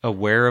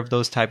aware of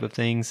those type of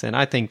things. And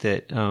I think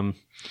that,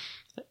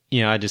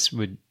 I just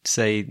would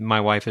say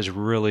my wife is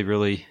really,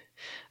 really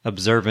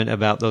observant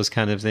about those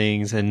kind of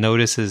things and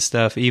notices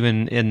stuff,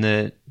 even in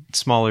the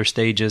smaller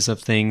stages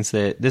of things,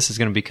 that this is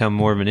going to become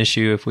more of an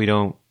issue if we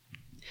don't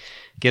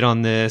get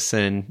on this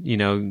and,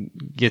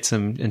 get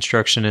some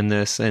instruction in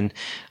this. And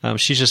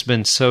she's just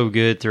been so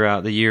good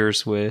throughout the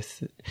years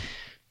with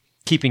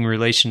keeping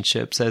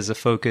relationships as a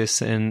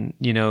focus and,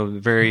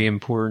 very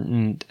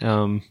important,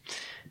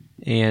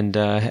 and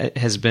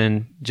has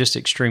been just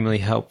extremely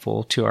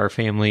helpful to our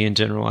family in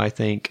general, I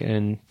think.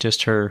 And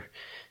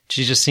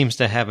she just seems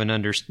to have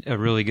a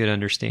really good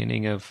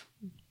understanding of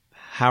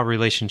how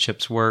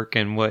relationships work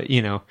and what,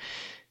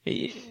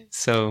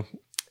 so.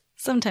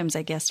 Sometimes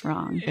I guess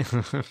wrong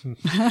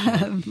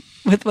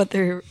with what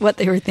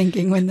they were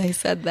thinking when they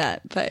said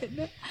that. But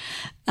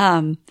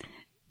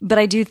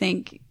I do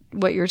think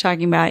what you're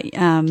talking about,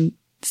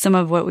 some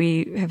of what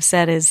we have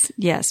said is,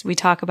 yes, we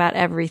talk about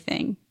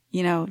everything,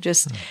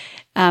 just,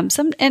 and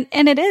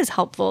it is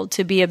helpful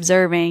to be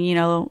observing,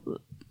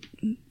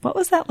 what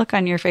was that look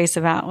on your face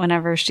about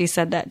whenever she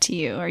said that to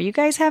you? Are you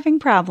guys having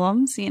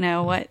problems?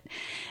 What?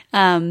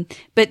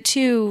 But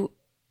two,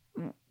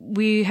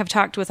 we have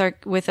talked with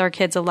our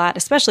kids a lot,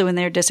 especially when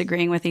they're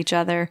disagreeing with each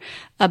other,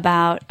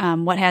 about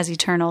what has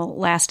eternal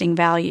lasting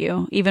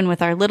value. Even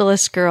with our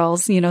littlest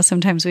girls,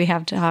 sometimes we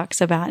have talks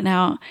about,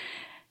 now,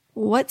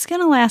 what's going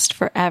to last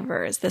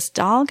forever? Is this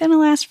doll going to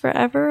last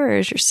forever, or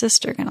is your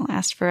sister going to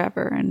last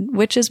forever? And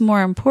which is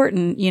more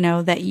important,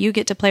 that you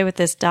get to play with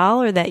this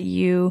doll, or that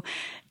you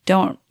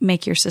don't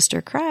make your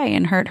sister cry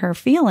and hurt her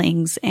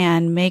feelings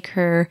and make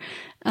her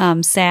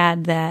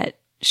sad that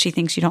she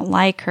thinks you don't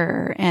like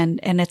her, and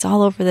it's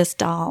all over this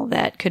doll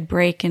that could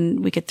break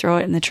and we could throw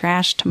it in the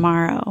trash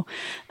tomorrow.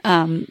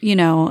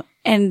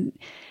 And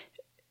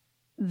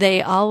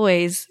they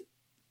always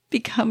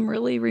become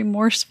really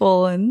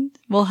remorseful and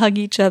will hug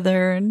each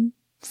other and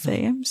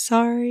say, I'm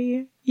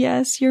sorry.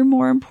 Yes, you're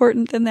more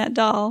important than that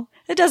doll.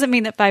 It doesn't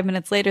mean that 5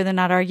 minutes later they're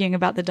not arguing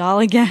about the doll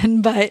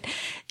again, but,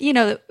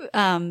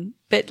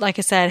 but like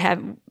I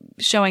said,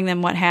 showing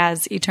them what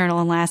has eternal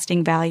and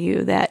lasting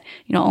value, that,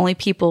 only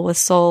people with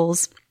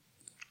souls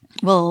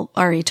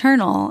are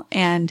eternal.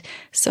 And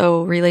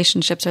so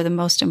relationships are the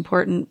most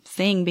important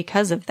thing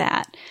because of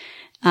that.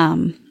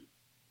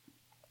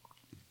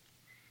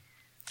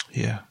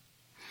 Yeah.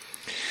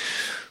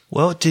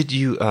 Well, did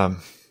you,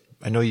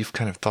 I know you've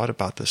kind of thought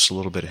about this a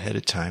little bit ahead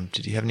of time.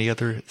 Did you have any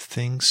other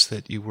things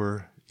that you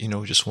were,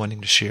 just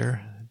wanting to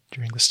share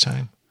during this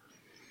time?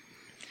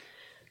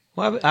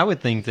 Well, I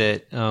would think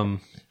that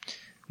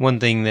one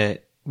thing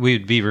that we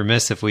would be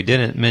remiss if we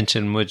didn't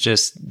mention was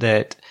just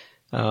that,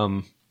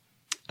 I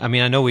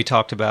know we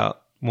talked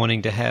about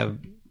wanting to have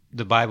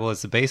the Bible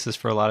as the basis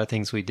for a lot of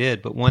things we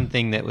did, but one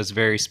thing that was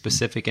very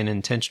specific and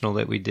intentional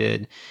that we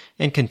did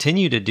and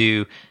continue to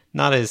do,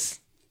 not as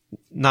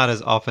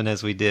often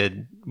as we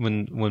did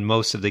when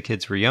most of the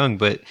kids were young,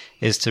 but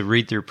is to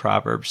read through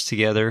Proverbs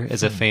together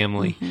as a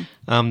family.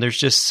 Mm-hmm. There's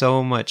just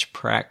so much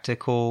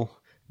practical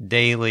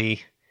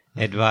daily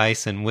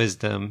advice and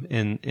wisdom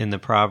in the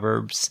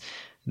Proverbs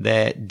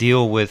that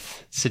deal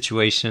with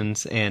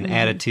situations and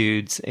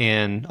attitudes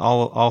and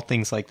all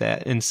things like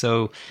that. And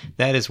so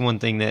that is one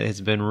thing that has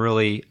been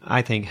really,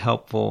 I think,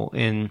 helpful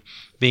in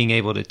being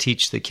able to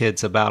teach the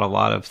kids about a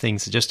lot of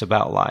things just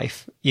about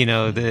life.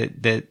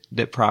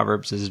 That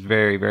Proverbs is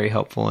very, very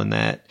helpful in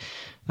that.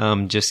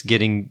 Just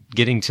getting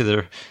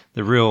to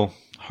the real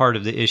heart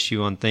of the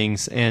issue on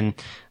things. And,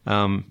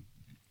 in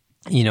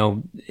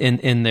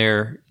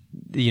their,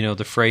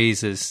 the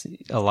phrase is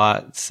a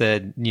lot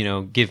said,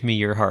 give me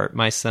your heart,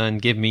 my son,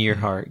 give me your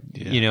heart,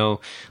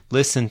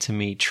 listen to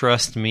me,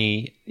 trust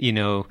me,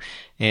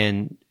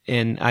 and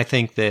I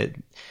think that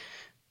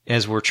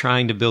as we're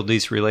trying to build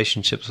these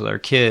relationships with our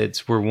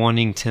kids, we're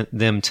wanting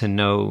them to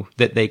know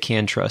that they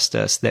can trust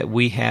us, that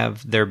we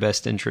have their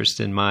best interest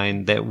in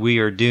mind, that we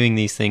are doing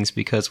these things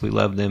because we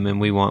love them and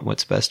we want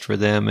what's best for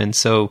them. And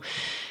so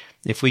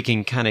if we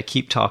can kind of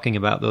keep talking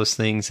about those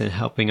things and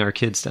helping our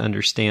kids to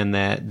understand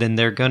that, then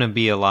they're going to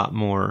be a lot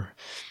more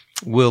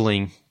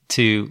willing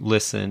to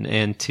listen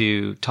and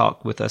to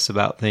talk with us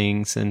about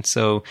things. And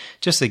so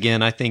just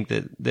again, I think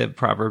that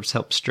Proverbs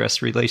help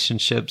stress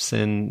relationships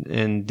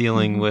and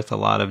dealing with a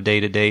lot of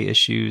day-to-day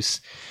issues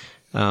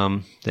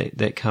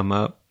that come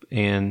up.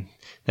 And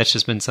that's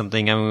just been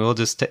something. I mean, we'll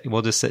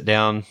just sit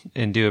down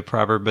and do a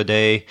proverb a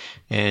day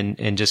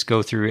and just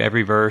go through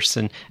every verse.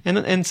 And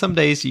some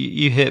days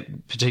you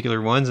hit particular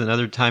ones, and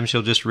other times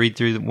you'll just read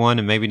through one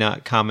and maybe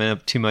not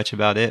comment too much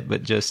about it,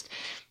 but just,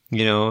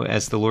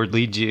 as the Lord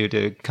leads you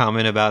to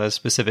comment about a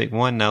specific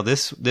one. Now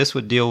this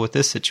would deal with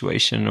this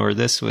situation, or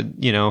this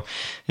would,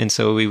 and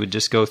so we would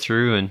just go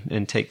through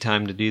and take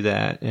time to do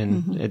that.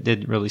 And it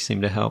did really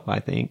seem to help, I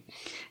think.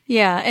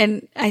 Yeah.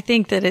 And I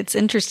think that it's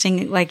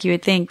interesting, like you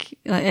would think,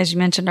 as you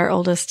mentioned, our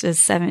oldest is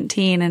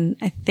 17. And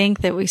I think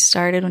that we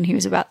started when he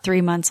was about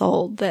 3 months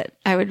old, that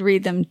I would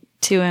read them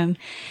to him.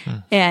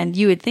 And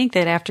you would think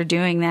that after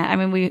doing that, I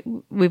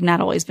mean, we've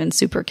not always been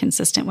super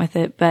consistent with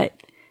it, but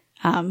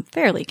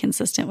fairly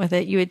consistent with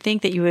it. You would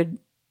think that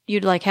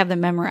you'd like have them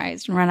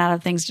memorized and run out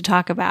of things to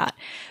talk about.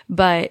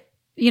 But,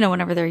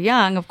 whenever they're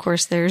young, of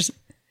course, there's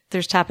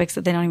topics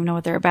that they don't even know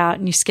what they're about,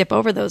 and you skip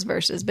over those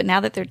verses. But now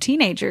that they're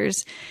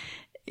teenagers,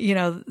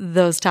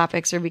 those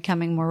topics are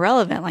becoming more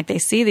relevant. Like they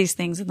see these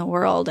things in the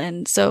world.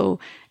 And so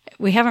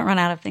we haven't run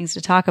out of things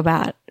to talk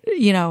about,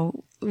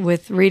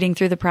 with reading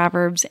through the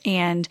Proverbs.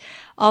 And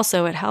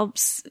also it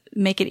helps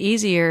make it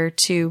easier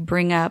to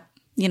bring up,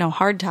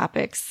 hard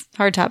topics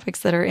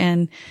that are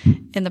in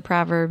the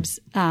Proverbs,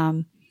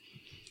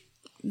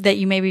 that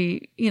you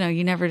maybe,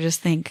 you never just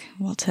think,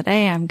 well,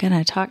 today I'm going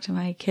to talk to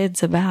my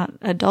kids about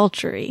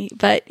adultery.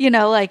 But,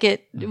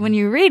 when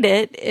you read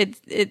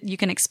it, you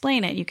can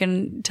explain it. You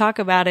can talk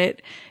about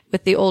it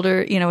with the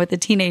older, with the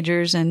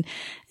teenagers. And,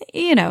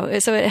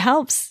 so it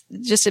helps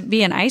just to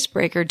be an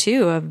icebreaker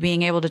too, of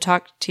being able to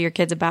talk to your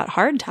kids about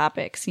hard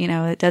topics. You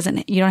don't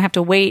have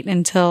to wait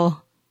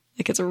until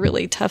it's a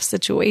really tough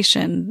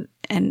situation.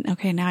 And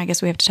okay, now I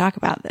guess we have to talk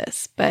about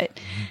this. But,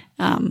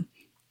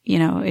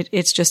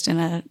 it's just in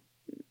a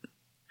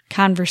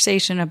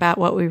conversation about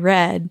what we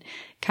read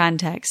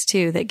context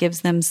too, that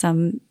gives them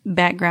some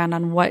background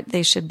on what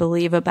they should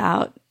believe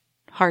about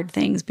hard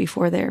things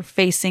before they're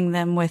facing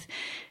them with,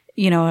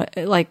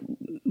 like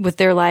with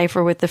their life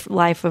or with the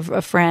life of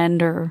a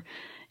friend or,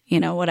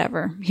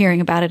 whatever,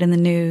 hearing about it in the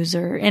news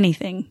or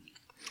anything.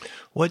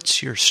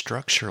 What's your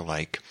structure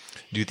like?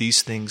 Do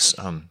these things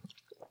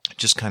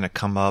just kind of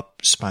come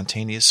up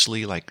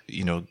spontaneously, like,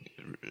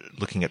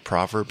 looking at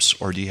Proverbs,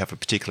 or do you have a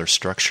particular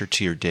structure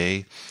to your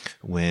day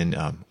when,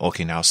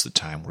 okay, now's the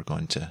time we're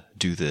going to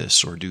do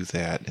this or do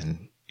that,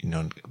 and,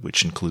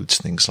 which includes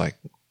things like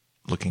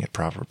looking at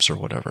Proverbs or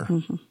whatever?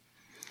 Mm-hmm.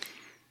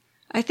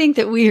 I think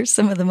that we are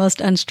some of the most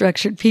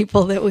unstructured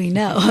people that we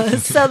know.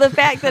 So the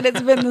fact that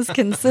it's been this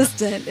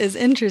consistent is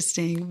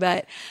interesting.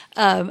 But,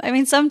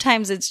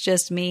 sometimes it's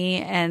just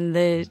me and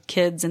the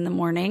kids in the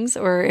mornings,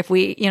 or if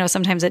we,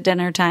 sometimes at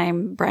dinner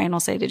time, Brian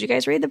will say, did you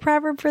guys read the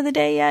proverb for the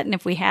day yet? And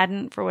if we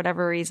hadn't, for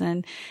whatever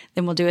reason,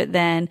 then we'll do it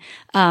then.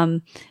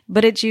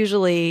 But it's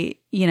usually,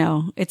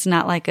 it's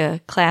not like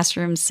a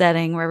classroom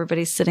setting where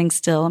everybody's sitting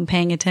still and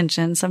paying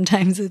attention.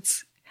 Sometimes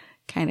it's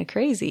kind of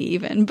crazy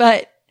even,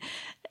 but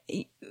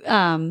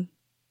I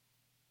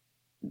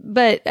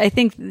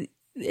think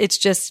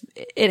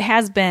it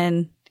has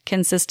been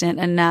consistent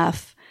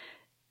enough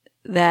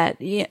that,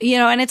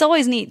 and it's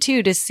always neat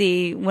too to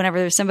see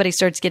whenever somebody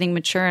starts getting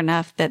mature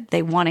enough that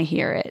they want to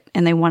hear it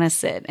and they want to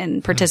sit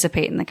and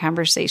participate in the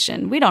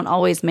conversation. We don't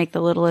always make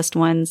the littlest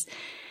ones,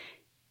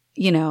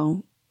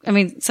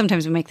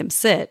 sometimes we make them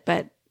sit,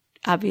 but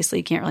obviously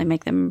you can't really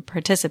make them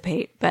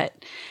participate. But,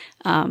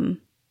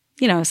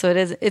 so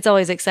it's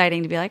always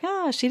exciting to be like,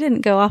 oh, she didn't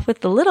go off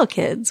with the little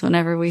kids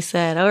whenever we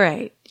said, all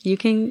right, you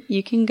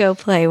can go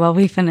play while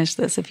we finish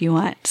this if you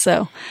want.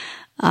 So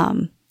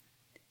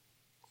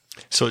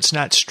it's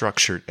not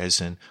structured as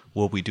in,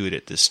 will we do it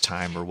at this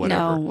time or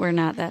whatever? No, we're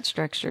not that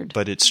structured.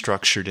 But it's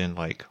structured in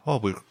like, oh,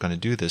 we're going to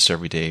do this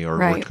every day, or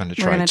right. we're going to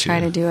try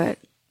to do it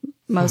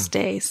most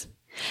days.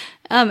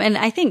 And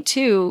I think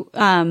too,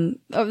 over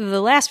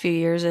the last few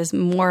years, as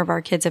more of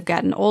our kids have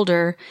gotten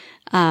older,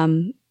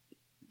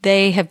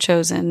 they have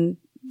chosen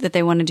that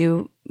they want to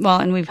do, well,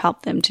 and we've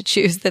helped them to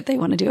choose that they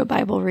want to do a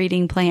Bible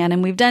reading plan.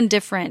 And we've done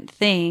different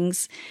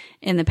things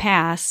in the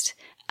past.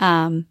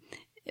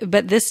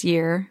 But this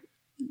year,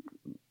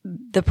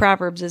 the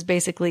Proverbs is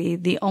basically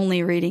the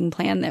only reading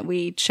plan that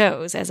we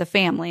chose as a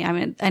family. I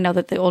mean, I know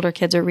that the older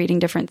kids are reading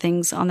different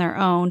things on their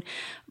own,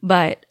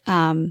 but,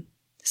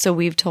 so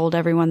we've told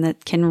everyone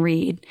that can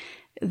read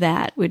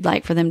that we'd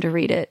like for them to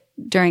read it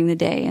during the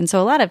day. And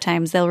so a lot of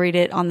times they'll read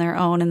it on their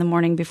own in the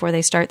morning before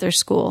they start their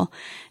school.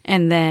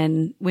 And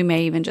then we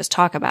may even just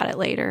talk about it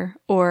later,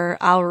 or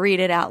I'll read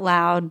it out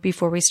loud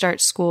before we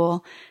start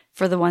school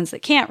for the ones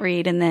that can't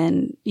read. And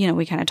then,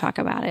 we kind of talk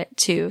about it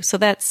too. So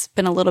that's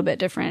been a little bit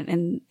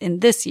different in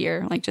this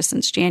year, like just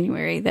since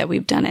January, that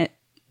we've done it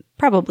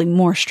probably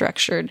more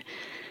structured,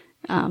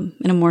 in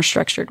a more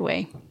structured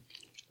way.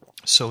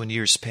 So in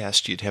years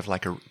past, you'd have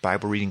like a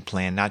Bible reading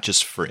plan, not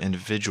just for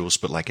individuals,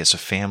 but like as a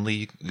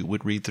family you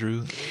would read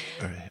through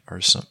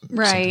or something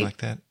like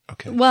that?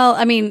 Okay. Well,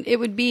 I mean, they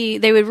would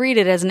read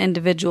it as an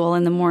individual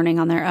in the morning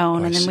on their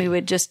own. And then we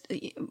would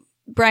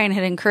Brian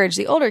had encouraged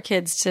the older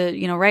kids to,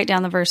 write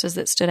down the verses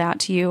that stood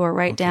out to you, or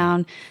write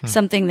down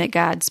something that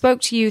God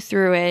spoke to you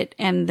through it.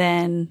 And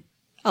then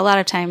a lot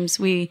of times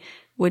we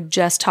would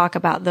just talk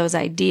about those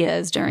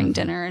ideas during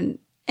dinner,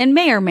 and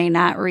may or may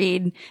not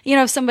read.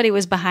 If somebody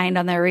was behind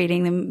on their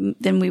reading,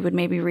 then we would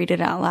maybe read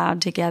it out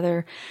loud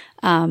together.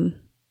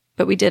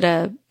 But we did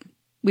a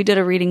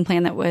reading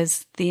plan that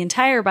was the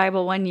entire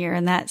Bible one year,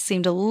 and that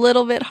seemed a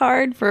little bit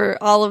hard for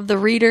all of the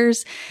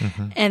readers.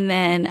 And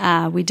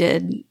then we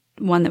did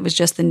one that was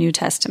just the New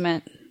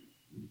Testament.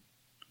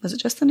 Was it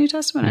just the New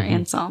Testament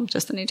and Psalms?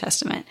 Just the New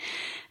Testament.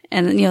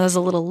 And there's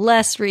a little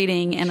less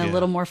reading and a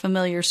little more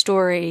familiar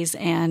stories.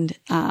 And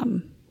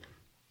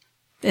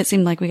it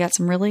seemed like we got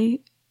some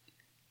really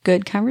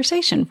good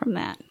conversation from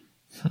that.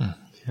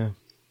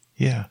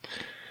 Yeah.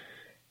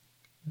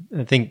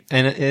 I think,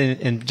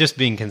 and just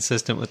being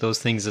consistent with those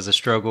things is a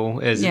struggle,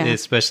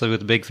 especially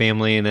with a big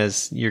family, and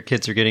as your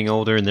kids are getting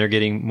older and they're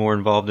getting more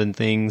involved in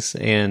things,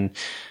 and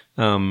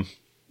but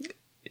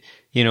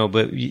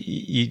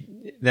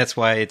that's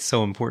why it's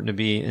so important to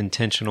be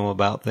intentional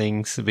about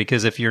things,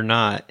 because if you're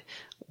not,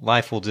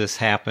 life will just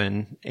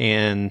happen,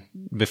 and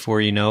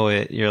before you know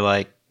it, you're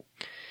like,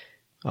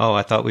 oh,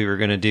 I thought we were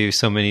going to do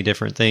so many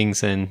different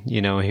things. And,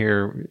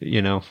 here,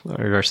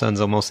 our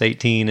son's almost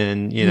 18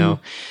 and,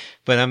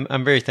 but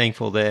I'm very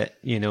thankful that,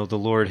 the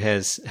Lord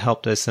has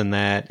helped us in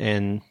that,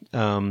 and,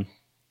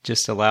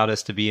 just allowed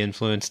us to be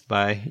influenced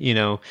by,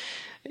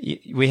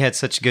 we had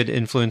such good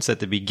influence at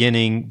the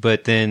beginning,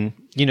 but then,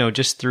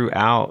 just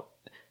throughout,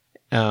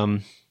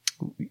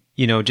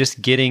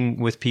 just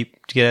getting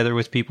together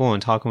with people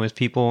and talking with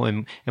people.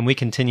 And we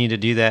continue to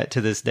do that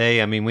to this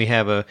day. I mean, we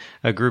have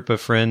a group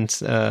of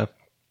friends,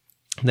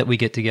 that we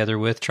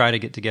try to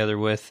get together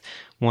with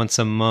once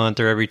a month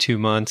or every 2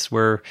 months,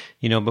 where,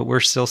 but we're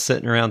still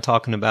sitting around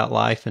talking about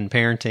life and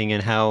parenting,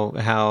 and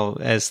how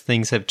as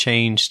things have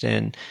changed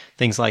and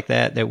things like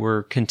that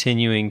we're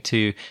continuing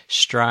to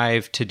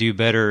strive to do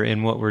better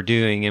in what we're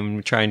doing,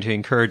 and trying to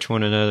encourage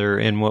one another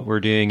in what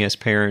we're doing as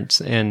parents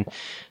and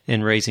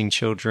in raising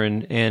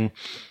children. And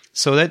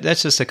so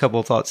that's just a couple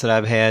of thoughts that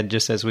I've had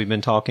just as we've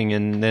been talking.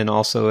 And then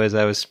also as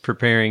I was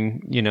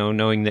preparing,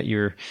 knowing that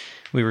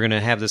we were going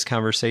to have this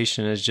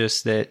conversation, is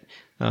just that,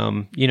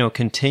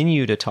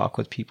 continue to talk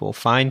with people,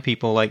 find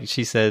people, like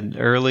she said,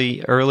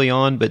 early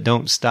on, but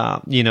don't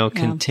stop,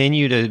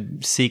 continue to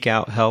seek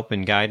out help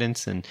and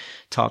guidance, and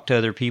talk to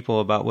other people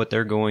about what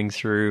they're going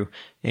through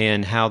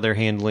and how they're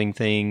handling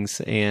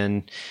things,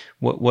 and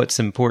what's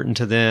important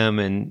to them,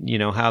 and,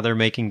 how they're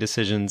making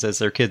decisions as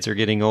their kids are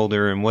getting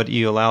older, and what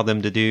you allow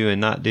them to do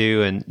and not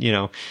do. And,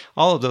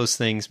 all of those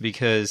things,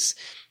 because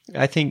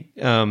I think,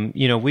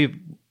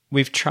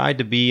 we've tried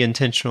to be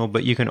intentional,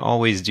 but you can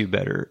always do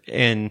better.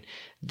 And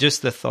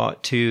just the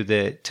thought too,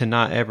 that to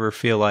not ever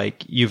feel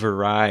like you've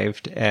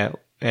arrived at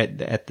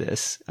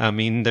this. I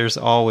mean, there's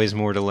always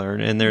more to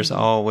learn, and there's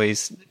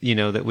always,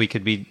 that we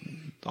could be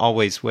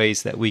always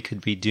ways that we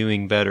could be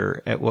doing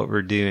better at what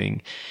we're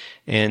doing.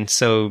 And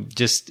so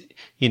just,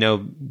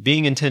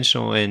 being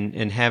intentional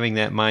and having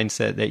that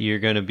mindset that you're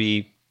going to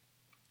be,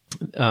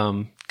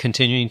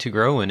 continuing to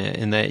grow in it,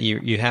 and that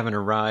you haven't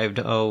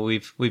arrived. Oh,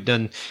 we've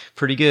done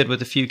pretty good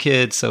with a few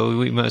kids, so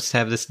we must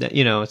have this.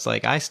 It's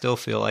like I still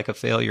feel like a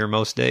failure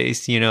most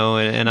days.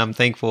 And I'm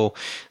thankful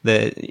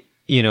that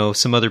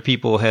some other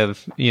people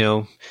have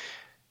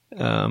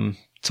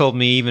told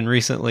me even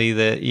recently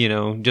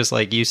that just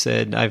like you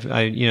said,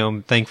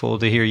 I'm thankful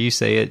to hear you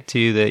say it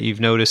too, that you've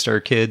noticed our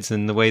kids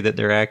and the way that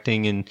they're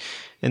acting and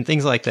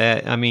things like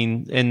that. I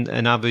mean,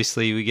 and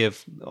obviously we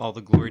give all the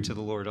glory to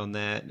the Lord on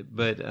that,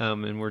 but,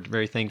 and we're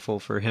very thankful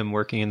for Him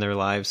working in their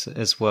lives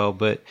as well.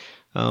 But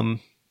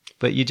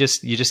you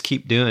just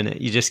keep doing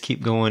it. You just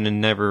keep going,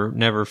 and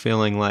never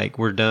feeling like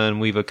we're done.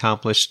 We've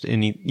accomplished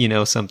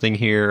any, something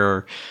here,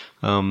 or,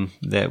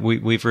 that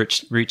we've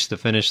reached the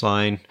finish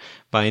line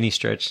by any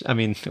stretch. I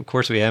mean, of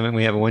course we haven't.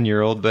 We have a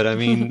 1-year-old, but I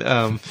mean,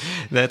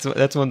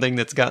 that's one thing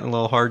that's gotten a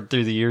little hard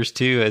through the years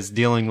too. As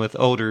dealing with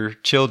older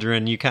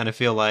children, you kind of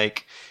feel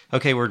like,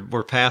 okay,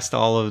 we're past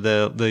all of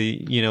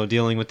the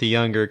dealing with the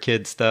younger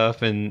kid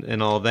stuff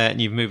and all of that,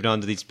 and you've moved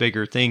on to these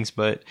bigger things.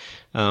 But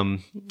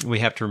we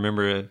have to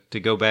remember to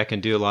go back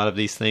and do a lot of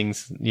these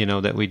things,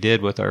 that we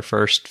did with our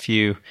first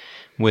few,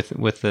 with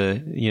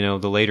the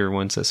the later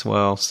ones as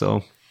well.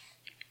 So,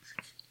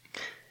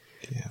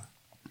 yeah.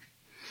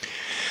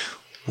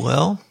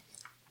 Well,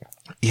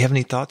 you have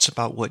any thoughts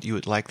about what you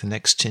would like the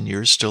next 10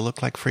 years to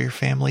look like for your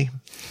family?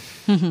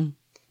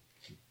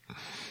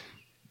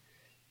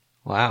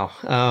 Wow.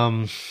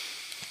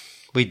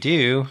 We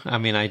do. I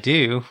mean, I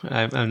do.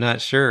 I'm not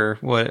sure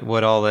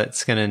what all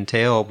that's going to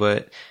entail,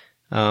 but,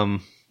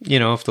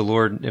 if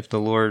the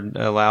Lord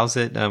allows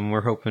it,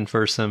 we're hoping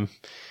for some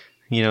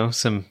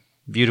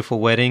beautiful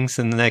weddings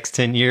in the next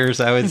 10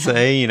 years, I would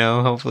say,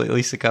 hopefully at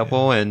least a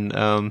couple. Yeah.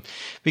 And,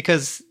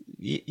 because,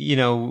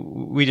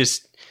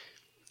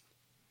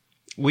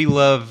 we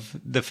love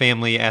the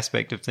family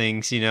aspect of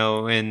things,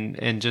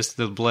 and just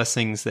the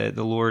blessings that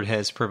the Lord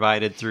has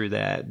provided through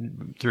that,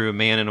 through a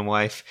man and a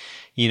wife,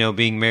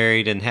 being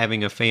married and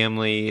having a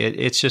family.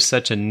 It's just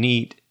such a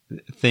neat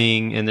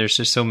thing. And there's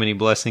just so many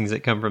blessings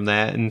that come from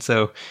that. And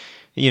so,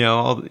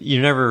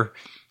 you're never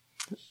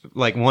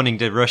like wanting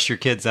to rush your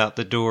kids out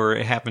the door.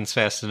 It happens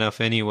fast enough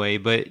anyway.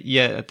 But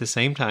yet at the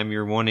same time,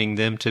 you're wanting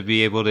them to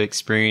be able to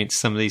experience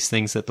some of these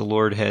things that the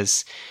Lord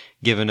has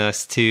given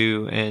us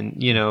too,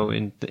 and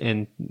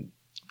and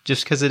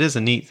just because it is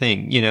a neat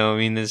thing, I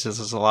mean, there's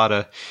just a lot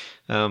of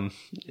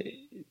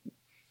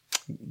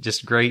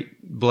just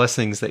great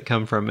blessings that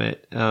come from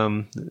it,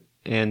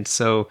 and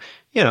so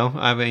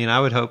I mean, I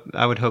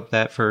would hope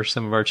that for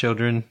some of our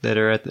children that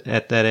are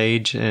at that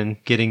age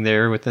and getting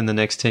there within the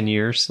next 10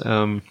 years.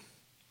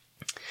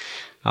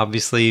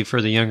 Obviously,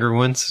 for the younger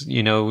ones,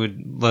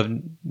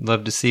 would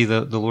love to see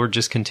the Lord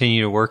just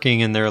continue to working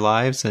in their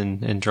lives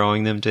and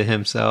drawing them to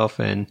Himself,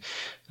 and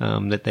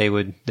that they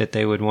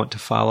would want to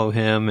follow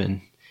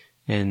Him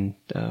and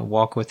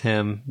walk with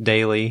Him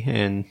daily.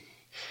 And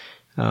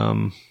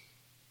what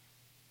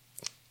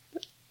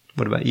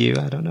about you?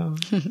 I don't know.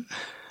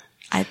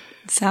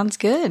 Sounds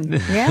good.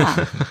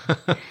 Yeah,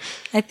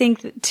 I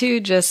think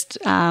too. Just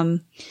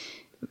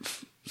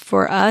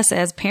for us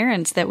as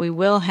parents, that we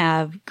will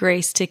have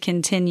grace to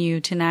continue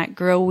to not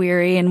grow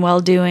weary in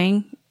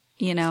well-doing.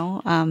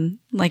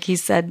 Like he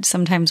said,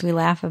 sometimes we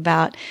laugh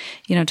about,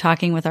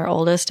 talking with our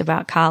oldest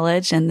about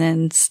college and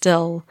then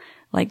still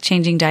like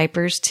changing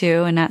diapers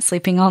too and not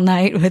sleeping all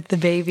night with the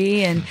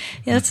baby. And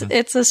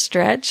it's a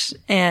stretch.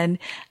 And,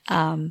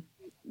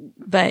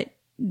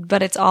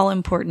 but it's all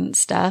important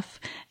stuff,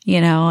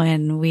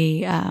 and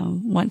we,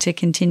 want to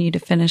continue to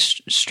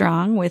finish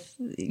strong with,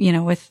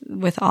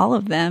 with all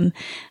of them.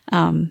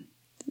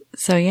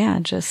 So yeah,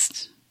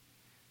 just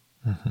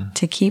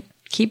to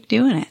keep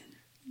doing it.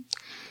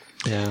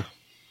 Yeah.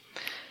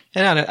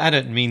 And I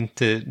didn't mean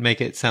to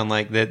make it sound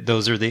like that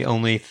those are the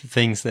only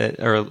things that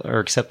are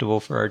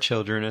acceptable for our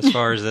children as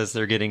far as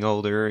they're getting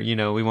older.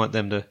 We want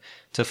them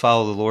to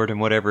follow the Lord and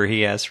whatever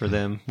He has for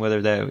them,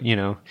 whether that,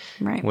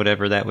 right.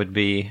 Whatever that would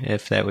be,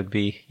 if that would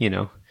be,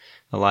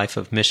 a life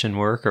of mission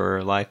work or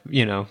a life,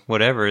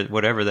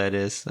 whatever that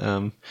is.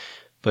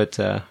 But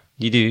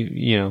you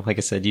do, like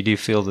I said, you do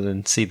feel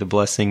and see the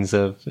blessings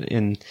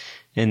in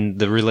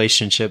the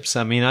relationships.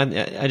 I mean,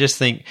 I just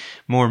think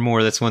more and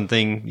more that's one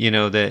thing,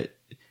 that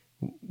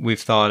we've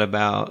thought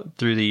about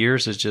through the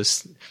years is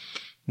just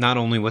not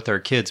only with our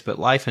kids, but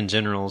life in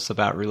general is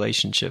about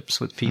relationships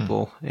with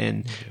people.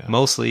 And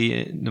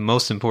mostly the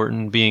most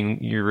important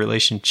being your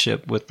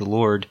relationship with the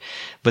Lord.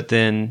 But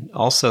then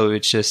also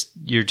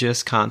you're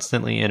just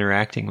constantly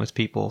interacting with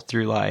people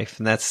through life.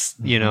 And that's,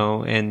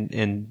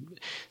 and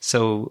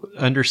so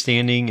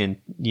understanding and,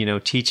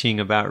 teaching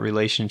about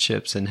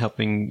relationships and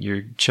helping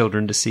your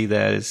children to see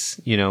that is,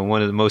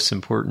 one of the most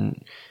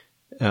important,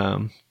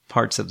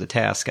 parts of the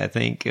task, I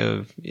think,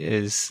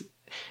 is,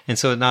 and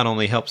so it not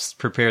only helps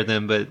prepare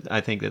them, but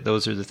I think that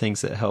those are the things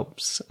that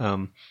helps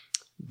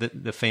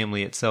the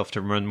family itself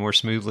to run more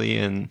smoothly,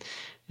 and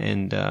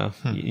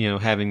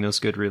having those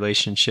good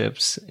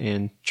relationships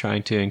and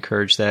trying to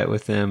encourage that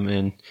with them.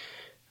 And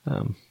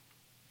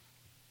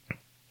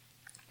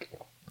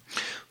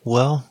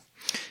well,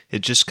 it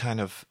just kind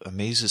of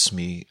amazes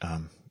me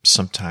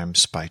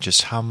sometimes by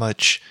just how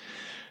much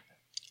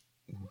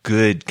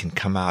good can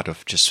come out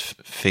of just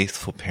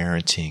faithful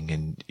parenting,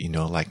 and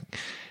like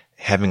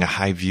having a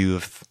high view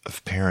of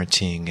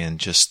parenting, and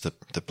just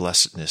the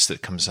blessedness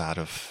that comes out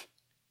of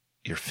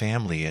your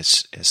family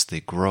as they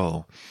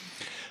grow.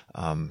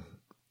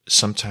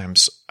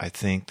 Sometimes I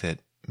think that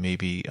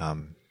maybe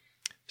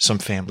some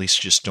families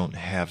just don't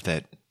have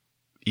that,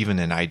 even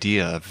an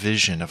idea, a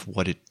vision of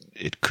what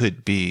it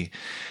could be,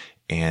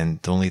 and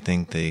the only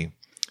thing they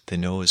they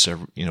know as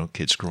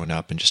kids growing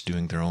up and just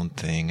doing their own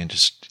thing, and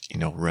just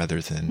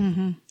rather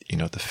than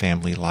the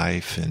family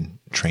life and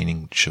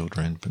training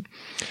children.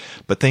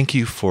 But thank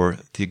you for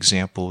the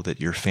example that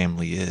your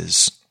family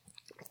is.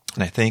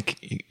 And I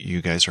think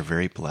you guys are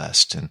very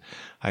blessed, and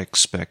I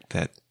expect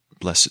that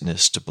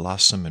blessedness to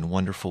blossom in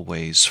wonderful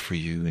ways for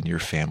you and your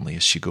family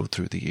as you go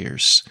through the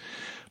years.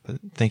 But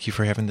thank you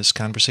for having this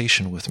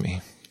conversation with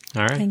me.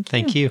 All right.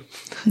 Thank you.